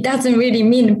it doesn't really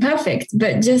mean perfect,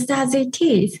 but just as it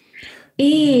is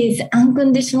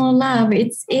unconditional love.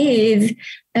 It is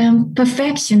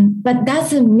perfection, but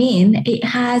doesn't mean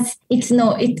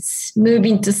it's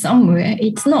moving to somewhere.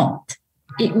 It's not.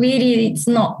 It's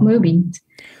not moving.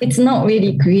 It's not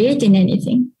really creating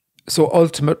anything. So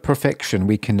ultimate perfection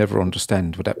we can never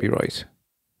understand. Would that be right?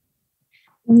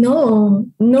 No,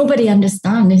 nobody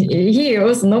understands here.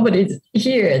 Also, nobody's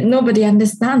here. Nobody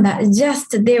understands that.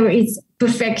 Just there is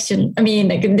perfection. I mean,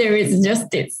 like there is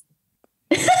justice.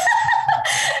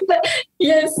 But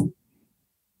yes,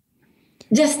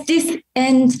 justice,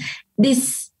 and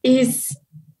this is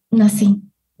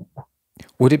nothing.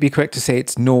 Would it be correct to say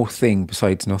it's no thing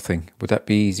besides nothing? Would that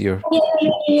be easier?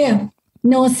 Yeah.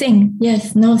 No thing.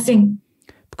 Yes, no thing.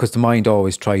 Because the mind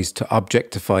always tries to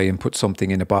objectify and put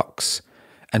something in a box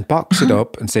and box it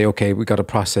up and say, okay, we got to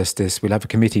process this. We'll have a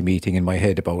committee meeting in my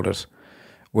head about it,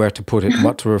 where to put it and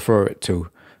what to refer it to.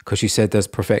 Because you said there's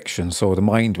perfection. So the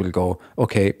mind will go,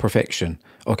 okay, perfection.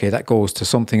 Okay, that goes to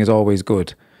something is always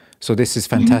good. So this is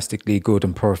fantastically good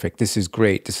and perfect. This is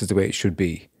great. This is the way it should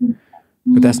be.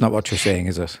 But that's not what you're saying,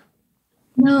 is it?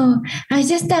 No, I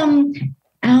just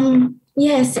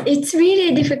yes, it's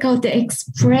really difficult to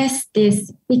express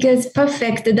this because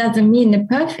perfect doesn't mean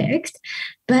perfect,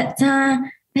 but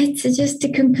it's just a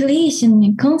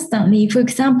completion constantly. For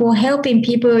example, helping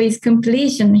people is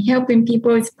completion, helping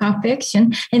people is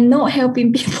perfection, and not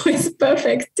helping people is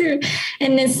perfect too.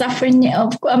 And then suffering,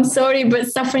 I'm sorry,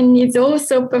 but suffering is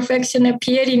also perfection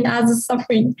appearing as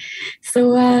suffering.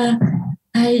 So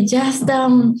I just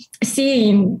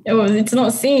seeing, or it's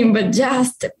not seeing, but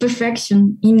just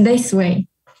perfection in this way.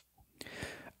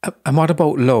 And what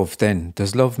about love then?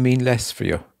 Does love mean less for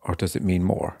you, or does it mean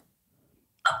more?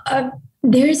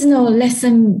 There is no less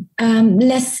and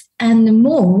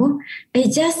more.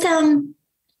 It just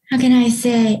how can I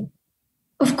say?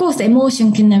 Of course,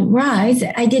 emotion can arise.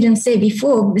 I didn't say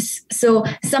before. So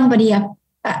somebody, a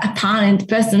parent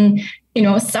person,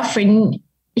 suffering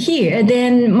here,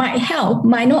 then might help,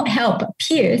 might not help,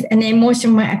 appears, and the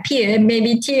emotion might appear,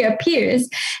 maybe tear appears.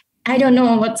 I don't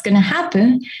know what's going to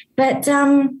happen, but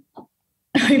I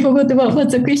forgot about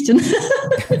what's the question.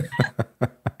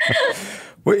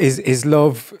 Well, is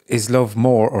love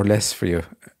more or less for you?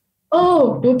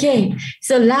 Oh, okay.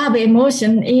 So love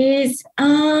emotion is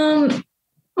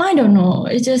I don't know.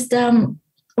 It's just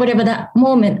whatever that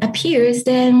moment appears,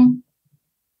 then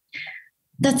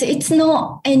it's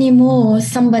not anymore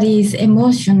somebody's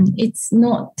emotion. It's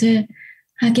not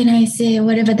how can I say,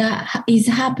 whatever that is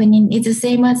happening, it's the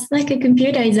same as like a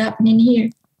computer is happening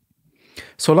here.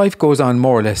 So life goes on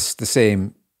more or less the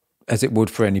same as it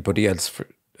would for anybody else,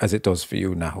 as it does for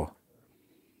you now.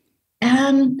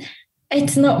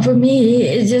 It's not for me.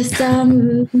 It's just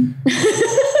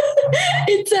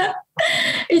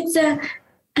it's a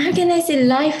how can I say,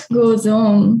 life goes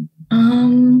on.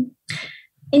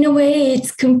 In a way,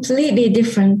 it's completely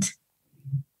different.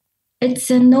 It's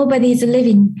nobody's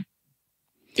living.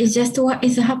 It's just what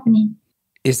is happening.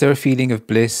 Is there a feeling of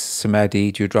bliss,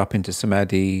 samadhi? Do you drop into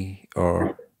samadhi,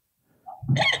 or?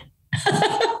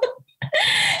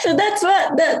 So that's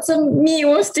me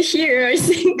wants to hear, I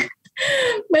think.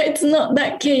 But it's not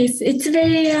that case. It's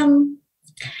very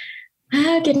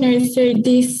how can I say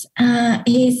this?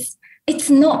 It's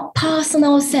not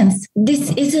personal sense.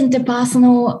 This isn't a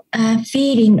personal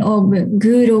feeling of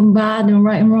good or bad or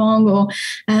right and wrong or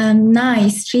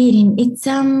nice feeling. It's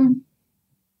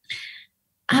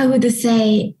I would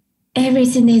say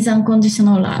everything is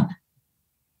unconditional love.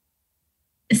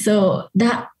 So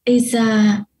that is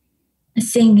a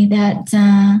thing that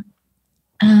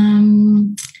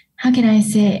how can I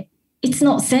say, it's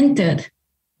not centered.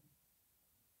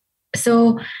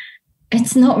 So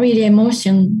it's not really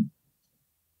emotion.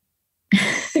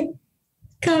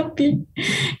 Can't be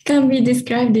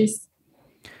described this.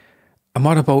 And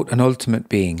what about an ultimate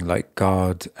being like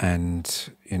God? And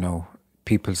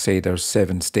people say there's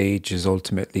 7 stages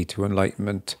ultimately to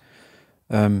enlightenment,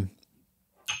 and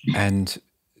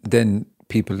then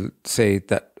people say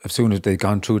that as soon as they've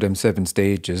gone through them 7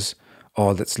 stages,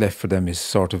 all that's left for them is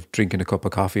sort of drinking a cup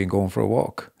of coffee and going for a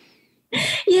walk.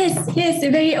 Yes,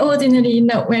 very ordinary in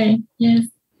that way. Yes.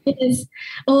 It is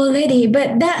already,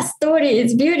 but that story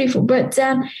is beautiful. But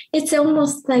it's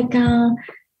almost like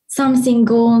something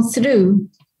going through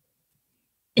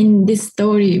in this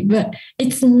story, but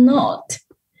it's not.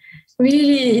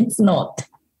 Really, it's not.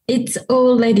 It's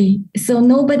already. So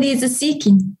nobody is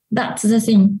seeking. That's the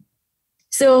thing.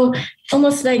 So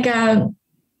almost like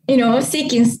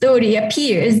seeking story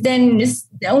appears, then it's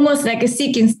almost like a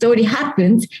seeking story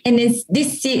happens, and this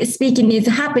speaking is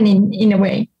happening in a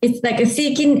way. It's like a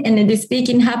seeking, and then the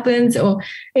speaking happens, or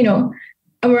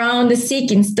around the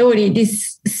seeking story,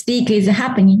 this speak is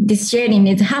happening, this sharing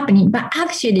is happening, but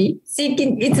actually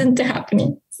seeking isn't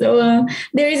happening. So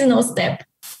there is no step.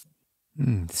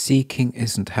 Seeking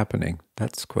isn't happening.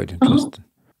 That's quite interesting.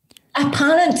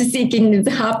 Apparent seeking is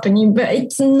happening, but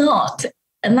it's not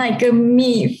like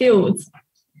me feels.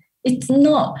 It's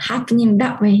not happening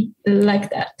that way, like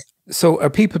that. So are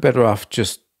people better off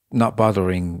just not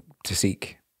bothering to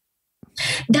seek?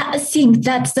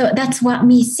 That's what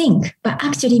me think, but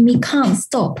actually me can't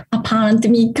stop. Apparently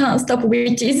me can't stop,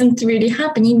 which isn't really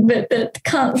happening, but that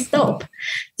can't stop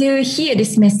to hear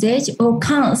this message, or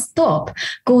can't stop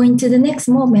going to the next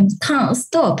moment, can't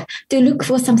stop to look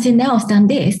for something else than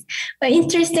this. But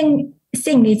interesting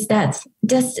thing is that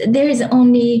just there is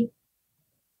only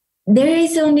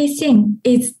thing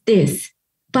is this,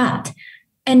 but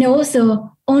and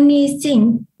also only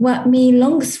thing what me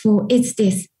longs for is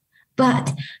this.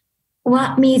 But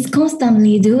what me is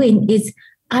constantly doing is,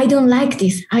 I don't like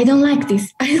this, I don't like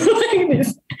this, I don't like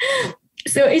this.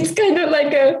 So it's kind of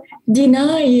like a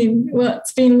denying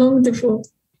what's been longed for.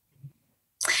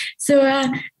 So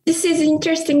this is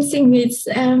interesting thing. It's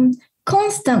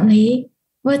constantly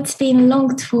what's been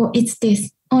longed for is this,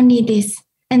 only this.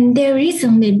 And there is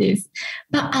only this.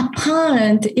 But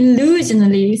apparent,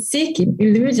 illusionally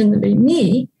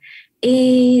me,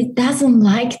 it doesn't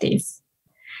like this.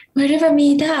 Whatever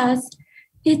me does,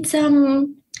 it's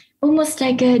almost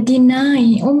like a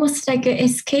denying, almost like a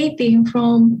escaping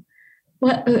from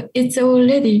what it's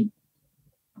already.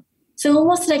 So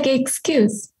almost like an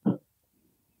excuse.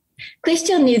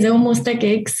 Question is almost like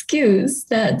an excuse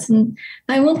that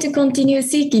I want to continue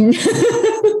seeking.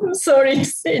 Sorry to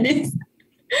say this.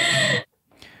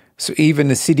 So even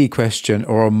a silly question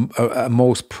or a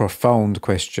most profound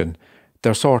question,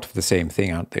 they're sort of the same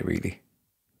thing, aren't they, really?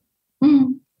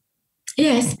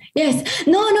 Yes.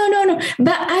 No.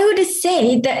 But I would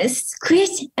say that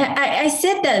I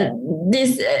said that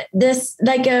this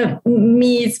like a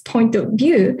me's point of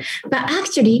view, but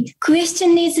actually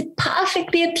question is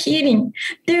perfectly appealing.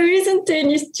 There isn't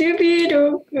any stupid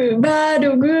or bad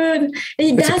or good.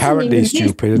 It's apparently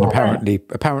stupid and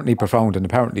apparently profound and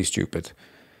apparently stupid.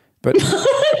 But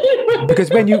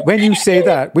because when you say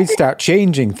that, we start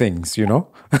changing things,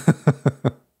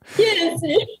 Yes.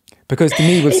 Because to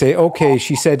me, we'll say, okay,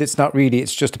 she said it's not really,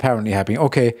 it's just apparently happening.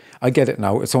 Okay, I get it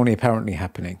now. It's only apparently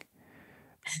happening.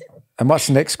 And what's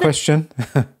the next question?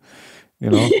 But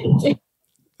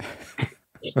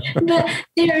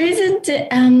there isn't,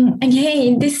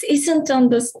 again, this isn't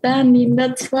understanding.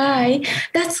 That's why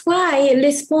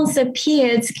response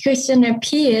appears, question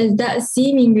appears, that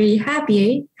seemingly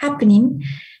happening.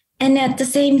 And at the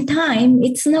same time,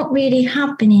 it's not really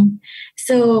happening.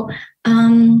 So,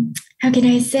 how can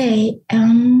I say?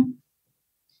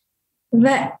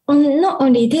 But not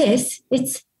only this,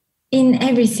 it's in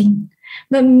everything.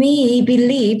 But me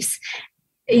believes,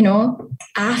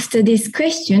 after this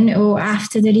question or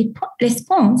after the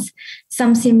response,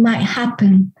 something might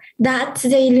happen. That's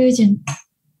the illusion.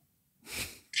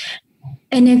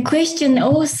 And a question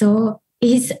also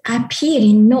is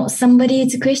appearing, not somebody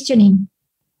is questioning.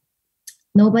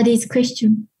 Nobody's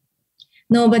question.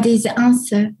 Nobody's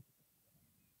answer.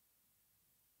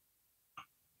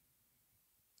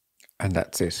 And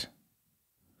that's it.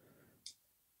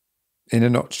 In a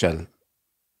nutshell.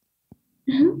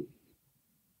 Mm-hmm.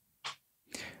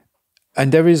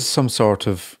 And there is some sort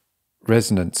of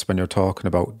resonance when you're talking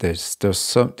about this.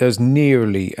 There's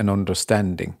nearly an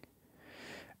understanding.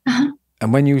 Uh-huh.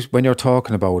 And when you're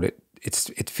talking about it,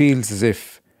 it feels as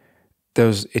if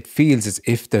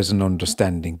there's an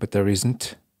understanding, but there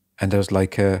isn't. And there's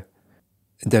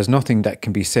nothing that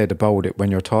can be said about it when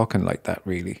you're talking like that,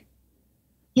 really.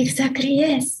 Exactly,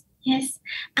 yes.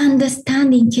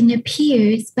 Understanding can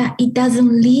appear, but it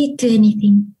doesn't lead to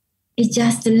anything. It's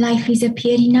just life is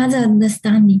appearing as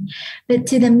understanding. But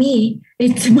to me,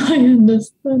 it's my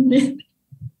understanding.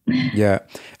 Yeah.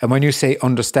 And when you say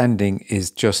understanding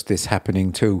is just this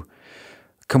happening too,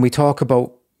 can we talk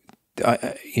about,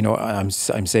 I'm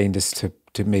saying this to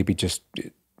maybe just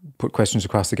put questions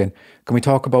across again. Can we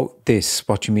talk about this,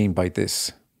 what you mean by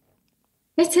this?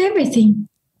 It's everything.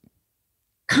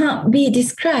 Can't be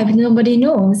described. Nobody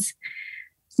knows.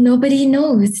 Nobody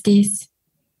knows this.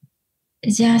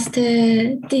 Just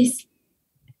this.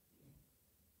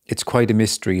 It's quite a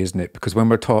mystery, isn't it? Because when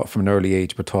we're taught from an early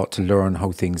age, we're taught to learn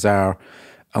how things are.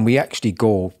 And we actually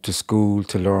go to school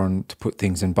to learn to put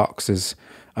things in boxes.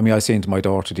 I mean, I was saying to my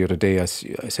daughter the other day, I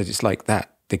said, it's like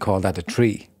that. They call that a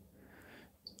tree.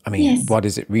 I mean, Yes. what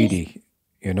is it really,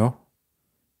 you know?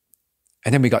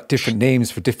 And then we got different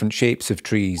names for different shapes of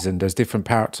trees, and there's different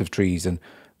parts of trees, and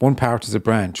one part is a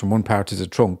branch and one part is a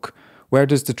trunk. Where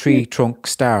does the tree trunk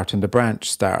start and the branch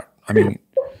start? I mean,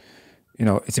 you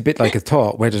know, it's a bit like a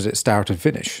thought. Where does it start and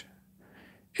finish?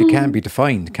 It can't be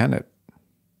defined, can it?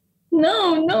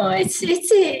 No, it's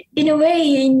in a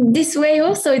way, in this way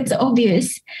also it's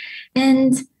obvious.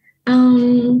 And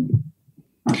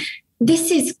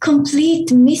this is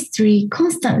complete mystery,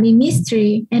 constantly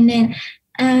mystery, and then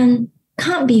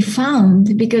can't be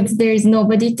found because there is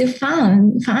nobody to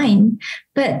find.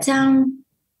 But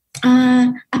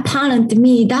apparent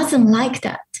me doesn't like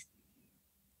that.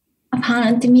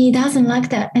 Apparent me doesn't like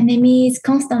that, and me is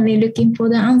constantly looking for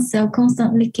the answer,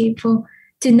 constantly looking for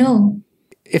to know.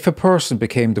 If a person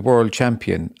became the world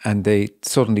champion and they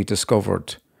suddenly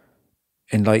discovered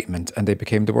enlightenment and they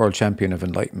became the world champion of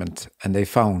enlightenment and they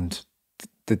found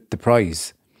the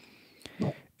prize.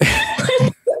 What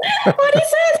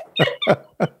is it?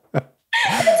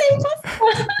 That's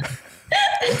impossible.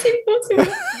 That's impossible.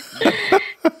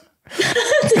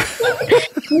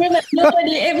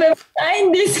 Nobody ever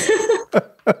find this.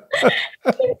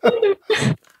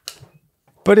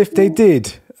 But if they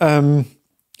did,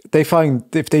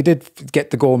 if they did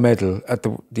get the gold medal at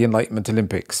the Enlightenment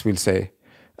Olympics, we'll say.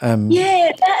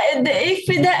 If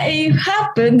that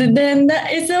happened, then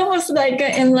that is almost like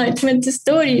an enlightenment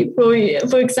story.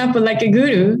 For example, like a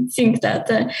guru think that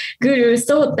guru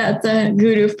thought that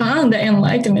guru found the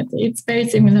enlightenment. It's very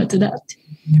similar to that.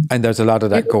 And there's a lot of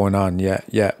that going on,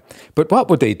 yeah. But what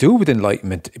would they do with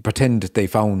enlightenment? Pretend they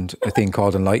found a thing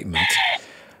called enlightenment.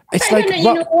 It's I don't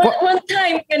know, one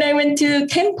time when I went to a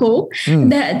temple,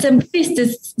 that priest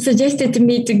suggested to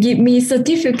me to give me a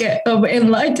certificate of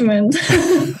enlightenment.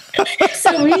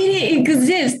 So really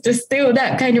exists still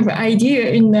that kind of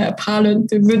idea in the apparent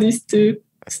Buddhist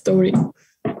story.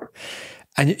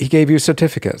 And he gave you a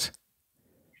certificate?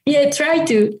 Yeah, try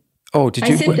to. Oh, did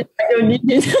you? I said that I don't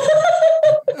need it.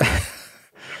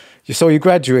 So you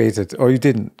graduated or you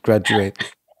didn't graduate?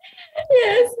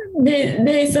 Yes,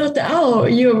 they thought, oh,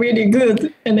 you're really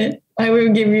good, and then I will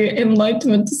give you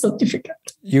enlightenment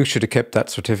certificate. You should have kept that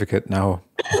certificate now.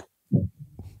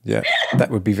 Yeah,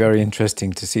 that would be very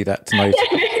interesting to see that tonight.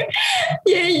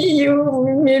 Yeah,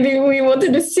 maybe we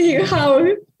wanted to see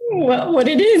what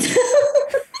it is.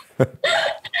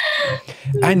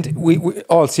 And we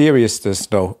all seriousness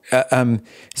though,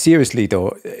 seriously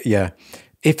though, yeah,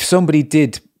 if somebody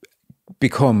did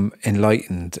become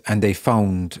enlightened and they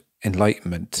found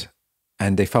enlightenment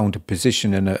and they found a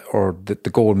position in it, or the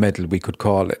gold medal we could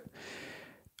call it,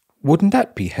 wouldn't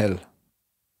that be hell?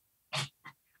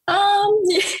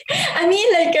 I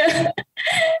mean, like, I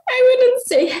wouldn't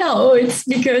say hell. It's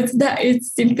because that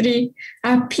is simply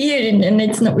appearing and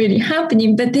it's not really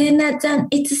happening. But then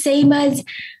it's the same as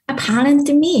apparent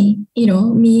to me. You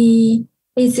know, me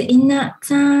is in that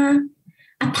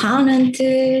apparent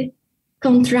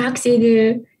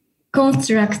constructed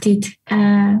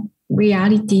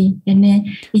reality, and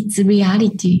it's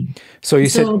reality. So you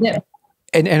said,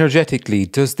 and energetically,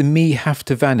 does the me have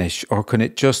to vanish, or can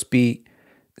it just be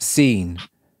seen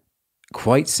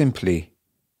quite simply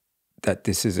that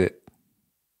this is it?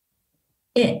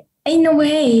 In a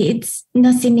way, it's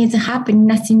nothing is happening,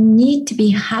 nothing need to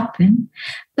be happen.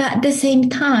 But at the same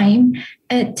time,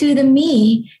 to the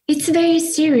me, it's very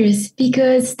serious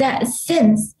because that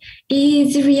sense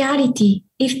is reality.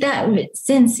 If that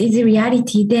sense is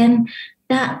reality, then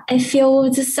that I feel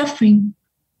the suffering.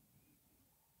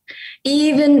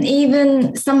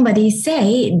 Even somebody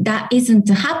say that isn't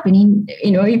happening,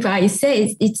 you know, if I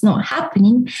say it's not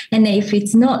happening, and if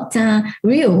it's not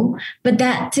real, but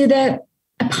that to the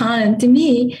apparent to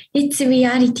me, it's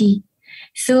reality.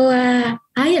 So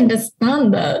I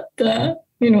understand that,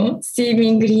 you know,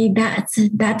 seemingly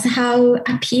that's how it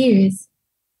appears.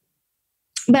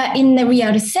 But in the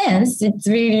real sense, it's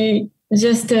really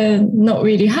just not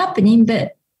really happening.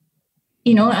 But,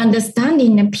 you know,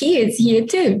 understanding appears here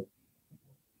too.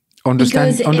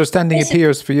 Understanding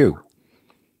appears for you.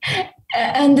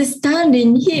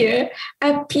 Understanding here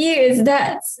appears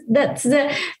that's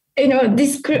the, you know,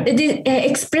 this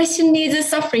expression is a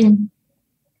suffering.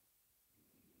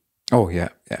 Oh yeah.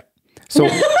 So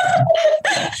not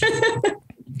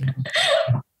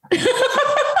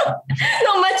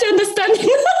much understanding.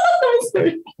 I'm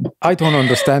sorry. I don't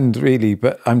understand really,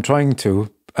 but I'm trying to.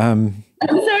 I'm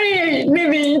sorry,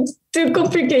 maybe it's too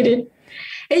complicated.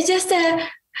 It's just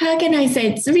how can I say,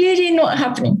 it's really not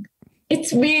happening.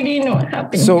 It's really not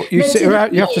happening. So you But say, to the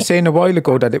you have to me, saying a while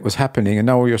ago that it was happening, and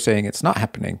now you're saying it's not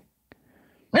happening.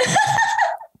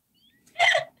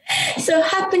 so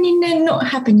happening and not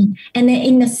happening. And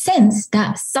in a sense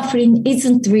that suffering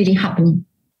isn't really happening.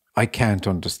 I can't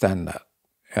understand that.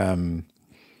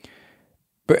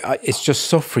 But it's just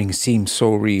suffering seems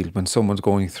so real when someone's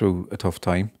going through a tough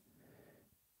time.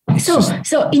 So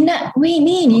in that way,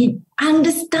 meaning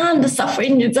understand the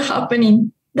suffering is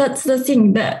happening. That's the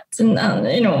thing that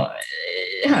the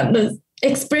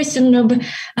expression of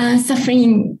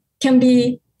suffering can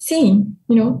be seen.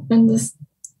 And this,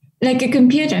 like a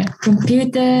computer,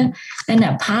 and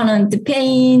apparent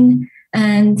pain,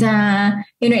 and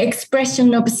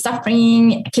expression of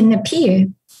suffering can appear.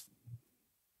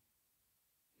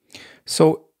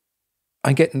 So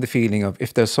I'm getting the feeling of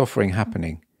if there's suffering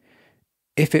happening,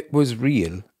 if it was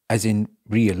real, as in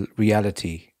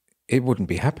reality, it wouldn't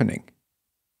be happening.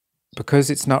 Because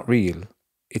it's not real,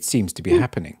 it seems to be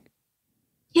happening.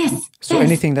 Yes. So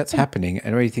anything that's happening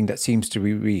and everything that seems to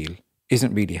be real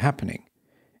isn't really happening.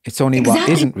 It's only exactly. What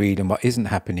isn't real and what isn't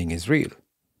happening is real.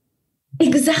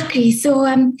 Exactly. So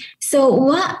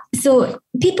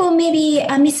people maybe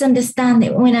misunderstand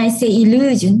it when I say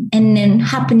illusion and then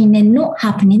happening and not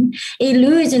happening.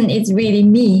 Illusion is really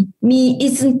me. Me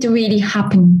isn't really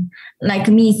happening like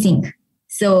me think.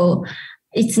 So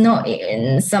it's not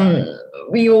some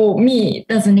real me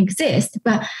doesn't exist,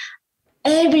 but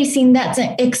everything that's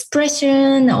an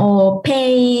expression or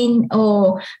pain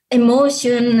or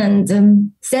emotion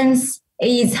and sense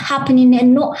is happening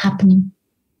and not happening.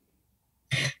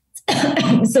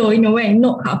 So in a way,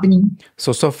 not happening.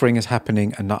 So suffering is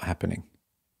happening and not happening.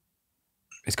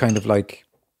 It's kind of like...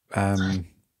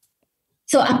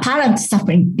 so apparent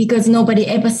suffering, because nobody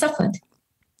ever suffered.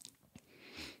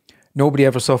 Nobody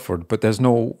ever suffered, but there's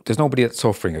nobody that's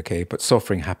suffering, okay? But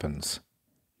suffering happens.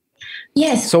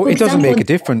 Yes. So it doesn't make a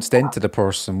difference then to the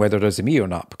person whether there's a me or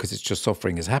not, because it's just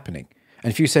suffering is happening.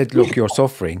 And if you said, look, you're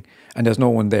suffering and there's no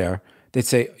one there, they'd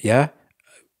say, yeah,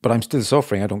 but I'm still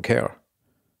suffering. I don't care.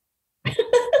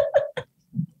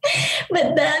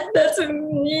 But that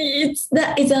doesn't mean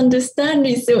that is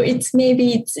understanding. So it's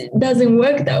maybe it doesn't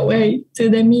work that way to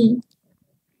the me.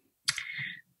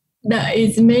 That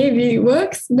is maybe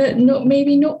works, but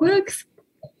maybe not works.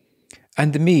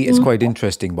 And the me is quite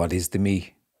interesting. What is the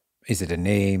me? Is it a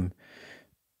name?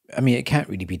 I mean, it can't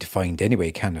really be defined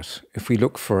anyway, can it? If we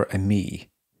look for a me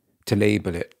to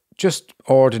label it, just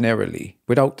ordinarily,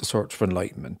 without the search for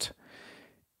enlightenment,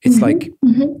 it's like,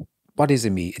 what is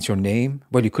a me? It's your name?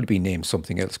 Well, you could be named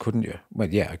something else, couldn't you? Well,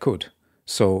 yeah, I could.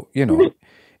 So,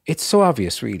 it's so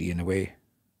obvious, really, in a way.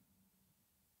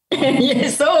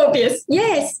 Yes, so obvious.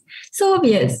 Yes, so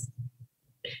obvious.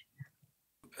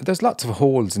 There's lots of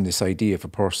holes in this idea of a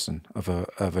person, of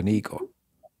an ego.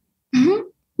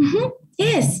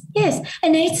 Yes,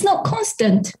 and it's not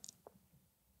constant.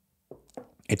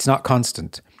 It's not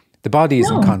constant. The body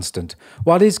isn't constant.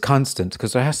 What is constant?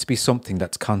 Because there has to be something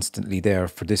that's constantly there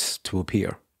for this to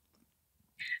appear.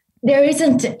 There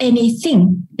isn't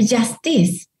anything, just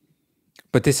this.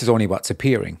 But this is only what's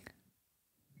appearing.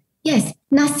 Yes,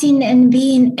 nothing and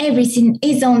being, everything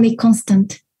is only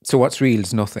constant. So what's real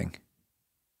is nothing.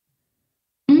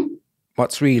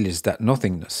 What's real is that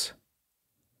nothingness.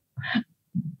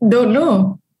 Don't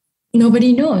know.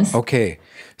 Nobody knows. Okay,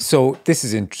 so this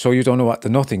is so you don't know what the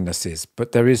nothingness is,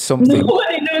 but there is something.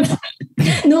 Nobody knows.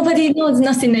 Nobody knows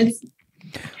nothingness.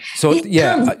 So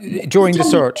during the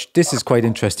search, this is quite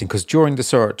interesting because during the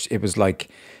search, it was like,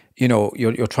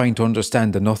 you're trying to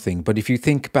understand the nothing, but if you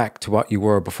think back to what you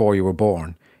were before you were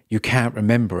born, you can't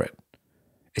remember it.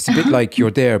 It's a bit like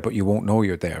you're there, but you won't know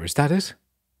you're there. Is that it?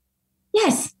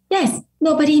 Yes.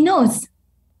 Nobody knows.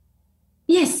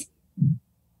 Yes.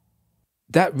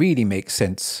 That really makes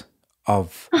sense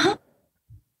of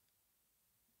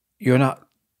you're not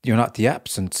the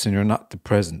absence and you're not the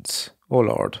presence. Oh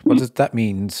Lord, what does that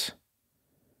mean?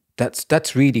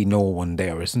 That's really no one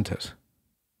there, isn't it?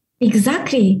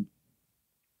 Exactly.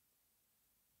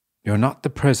 You're not the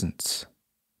presence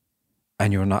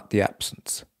and you're not the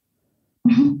absence.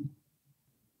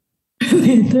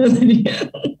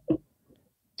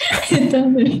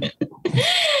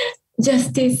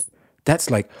 Justice. That's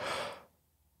like,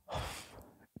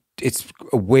 it's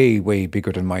way, way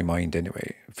bigger than my mind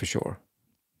anyway, for sure.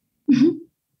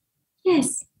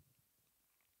 Yes.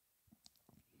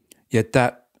 Yet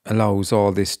that allows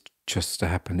all this just to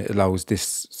happen. It allows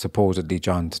this supposedly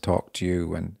John to talk to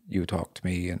you and you talk to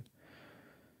me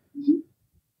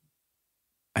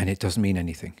and it doesn't mean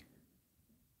anything.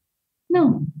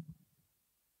 No.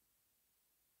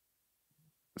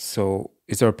 So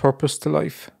is there a purpose to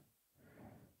life?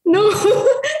 No,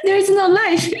 there is no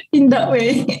life in that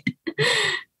way.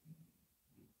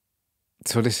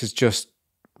 So this is just,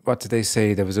 what did they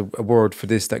say? There was a word for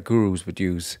this that gurus would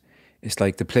use. It's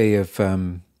like the play of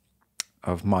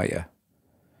Maya.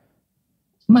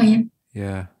 Maya.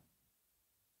 Yeah.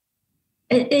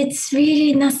 It's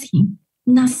really nothing.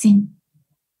 Nothing.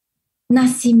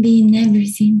 Nothing being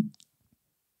everything.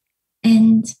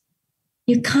 And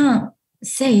you can't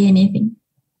say anything.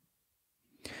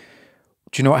 Do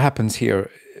you know what happens here,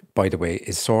 by the way,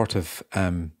 is sort of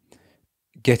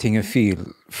getting a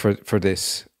feel for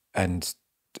this, and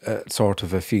sort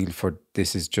of a feel for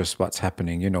this is just what's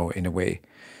happening, you know, in a way.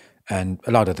 And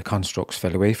a lot of the constructs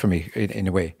fell away from me in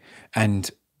a way.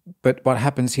 But what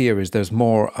happens here is there's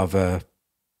more of a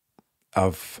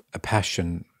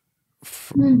passion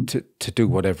to do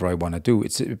whatever I want to do.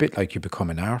 It's a bit like you become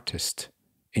an artist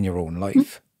in your own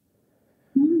life.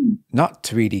 Not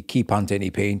to really keep on to any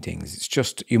paintings. It's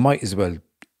just, you might as well,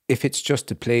 if it's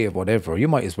just a play of whatever, you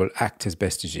might as well act as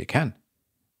best as you can.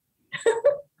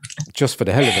 Just for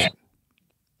the hell of it.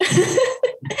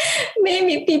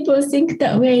 Maybe people think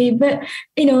that way, but,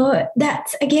 you know,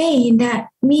 that's again, that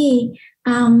me,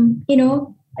 you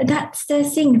know, that's the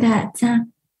thing that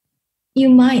you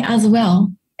might as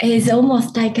well. It's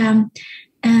almost like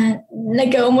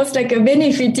almost like a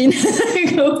benefit in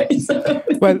so.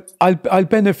 Well, I'll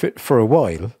benefit for a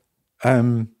while,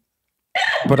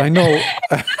 but I know.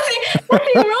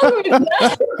 Nothing wrong with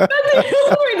that. Nothing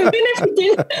wrong with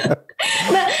benefiting.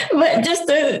 but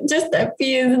just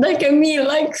appears like me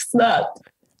likes that.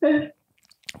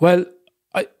 Well,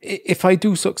 if I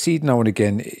do succeed now and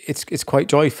again, it's quite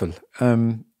joyful.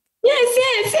 Yes.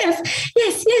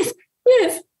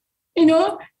 You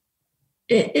know,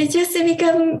 it just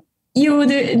become, you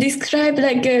would describe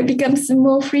like becomes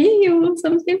more free or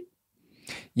something.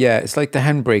 Yeah, it's like the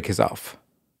handbrake is off.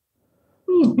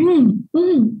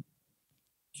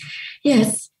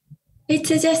 Yes, it's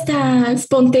just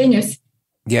spontaneous.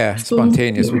 Yeah,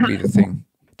 spontaneous would be the thing.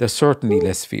 There's certainly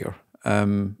less fear.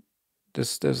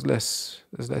 There's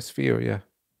less fear. Yeah.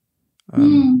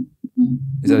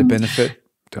 Is that a benefit?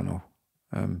 Don't know.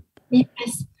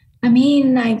 Yes, I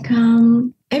mean like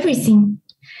everything,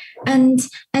 and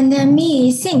then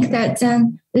me think that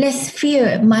less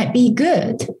fear might be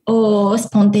good, or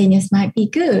spontaneous might be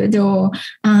good, or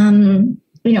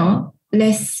you know,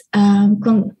 less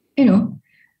you know,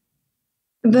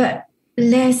 but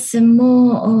less,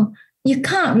 more, or you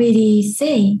can't really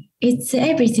say. It's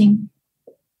everything,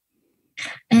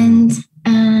 and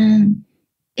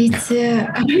it's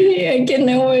I can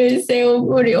always say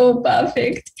all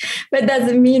perfect, but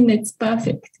doesn't mean it's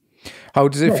perfect. How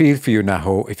does it feel for you,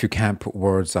 Naho, if you can't put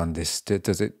words on this? Do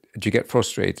you get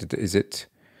frustrated? Is it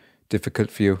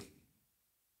difficult for you?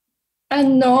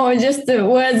 No, just the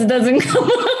words doesn't come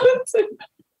out.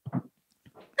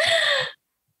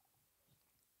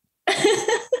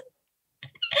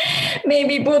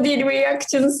 Maybe body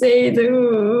reaction say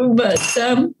but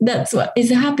that's what is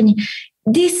happening.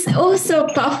 This also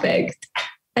perfect.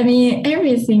 I mean,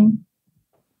 everything.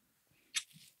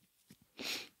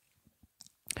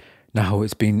 Now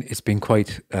it's been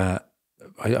quite. I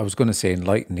was going to say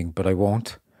enlightening, but I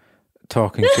won't.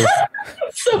 Talking to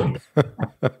so,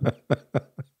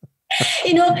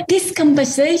 you know, this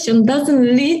conversation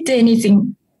doesn't lead to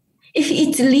anything. If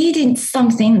it's leading to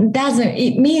something,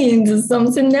 it means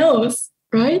something else,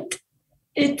 right?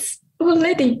 It's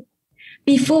already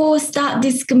before start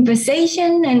this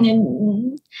conversation, and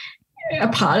then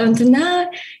apparent now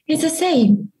it's the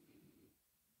same.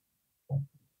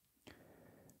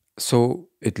 So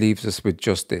it leaves us with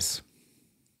just this.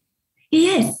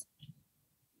 Yes.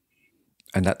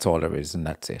 And that's all there is, and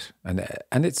that's it. And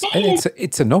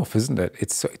it's enough, isn't it?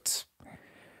 It's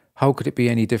how could it be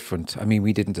any different? I mean,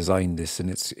 we didn't design this, and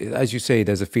it's, as you say,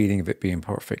 there's a feeling of it being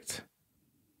perfect.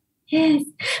 Yes,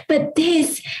 but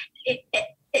this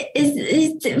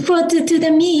is to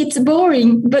the me it's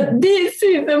boring, but this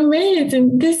is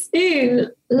amazing. This is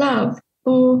love,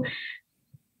 or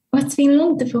what's been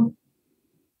wonderful.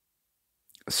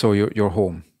 So you're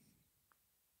home.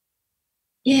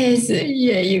 Yes,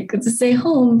 yeah, you could say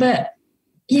home, but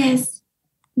yes,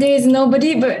 there is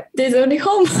nobody, but there's only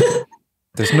home.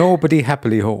 There's nobody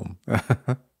happily home.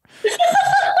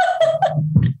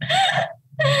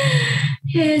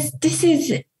 Yes,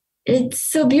 it's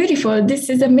so beautiful. This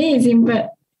is amazing, but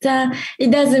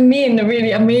it doesn't mean a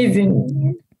really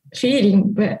amazing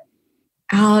feeling, but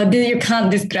you can't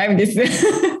describe this.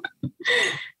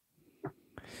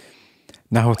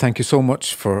 Naho, thank you so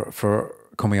much for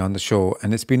coming on the show,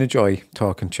 and it's been a joy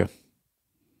talking to you.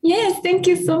 Yes, thank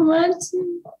you so much.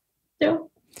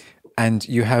 And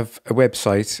you have a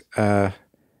website,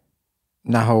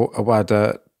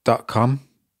 nahoowada.com.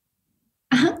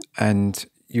 And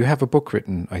you have a book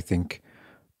written, I think.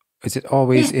 Is it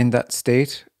always in that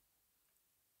state?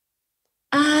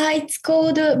 It's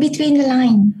called Between the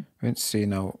Lines. Let's see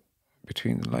now.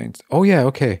 Between the Lines. Oh, yeah,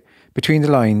 okay. Between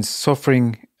the Lines,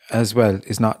 suffering as well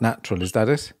is not natural. Is that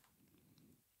it?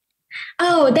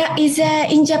 Oh, that is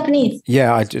in Japanese.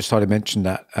 Yeah, I just thought I mentioned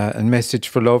that. And Message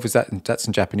for Love, that's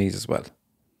in Japanese as well?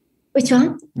 Which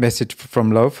one? Message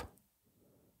from Love?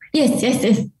 Yes.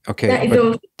 Okay,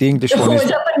 but the English one is...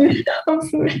 Japanese.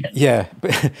 Yeah,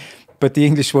 but the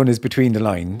English one is Between the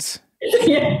Lines.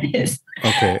 Yes.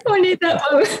 Okay. Only that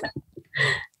one.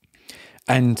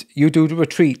 And you do the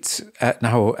retreats at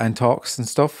Naho and talks and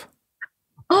stuff?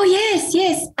 Oh,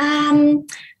 yes.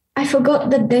 I forgot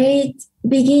the date,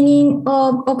 beginning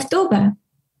of October.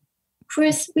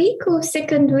 First week or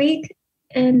second week,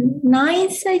 and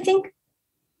 9th, I think.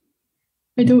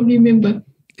 I don't remember.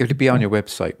 It'll be on your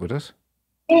website, would it?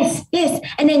 Yes.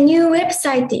 And a new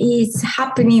website is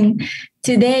happening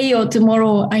today or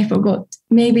tomorrow. I forgot.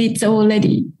 Maybe it's on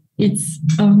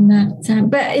that time.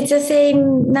 But it's the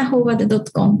same,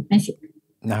 nahoowada.com, I think.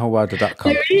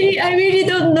 Nahoowada.com. I really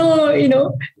don't know,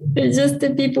 It's just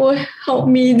the people help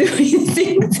me doing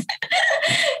things.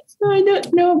 So I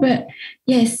don't know, but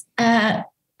yes,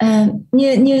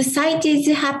 new site is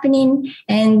happening,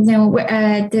 and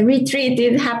the retreat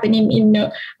is happening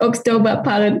in October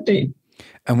apparently.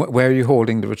 And where are you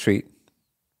holding the retreat?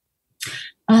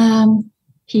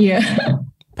 Here.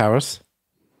 Paris?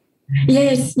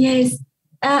 Yes.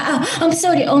 I'm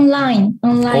sorry, online.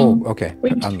 Oh, okay,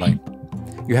 online.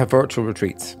 You have virtual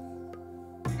retreats?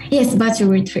 Yes, virtual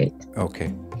retreat.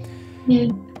 Okay. Yeah.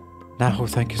 Naho,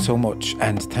 thank you so much,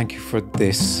 and thank you for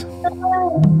this.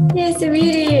 Yes, I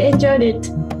really enjoyed it.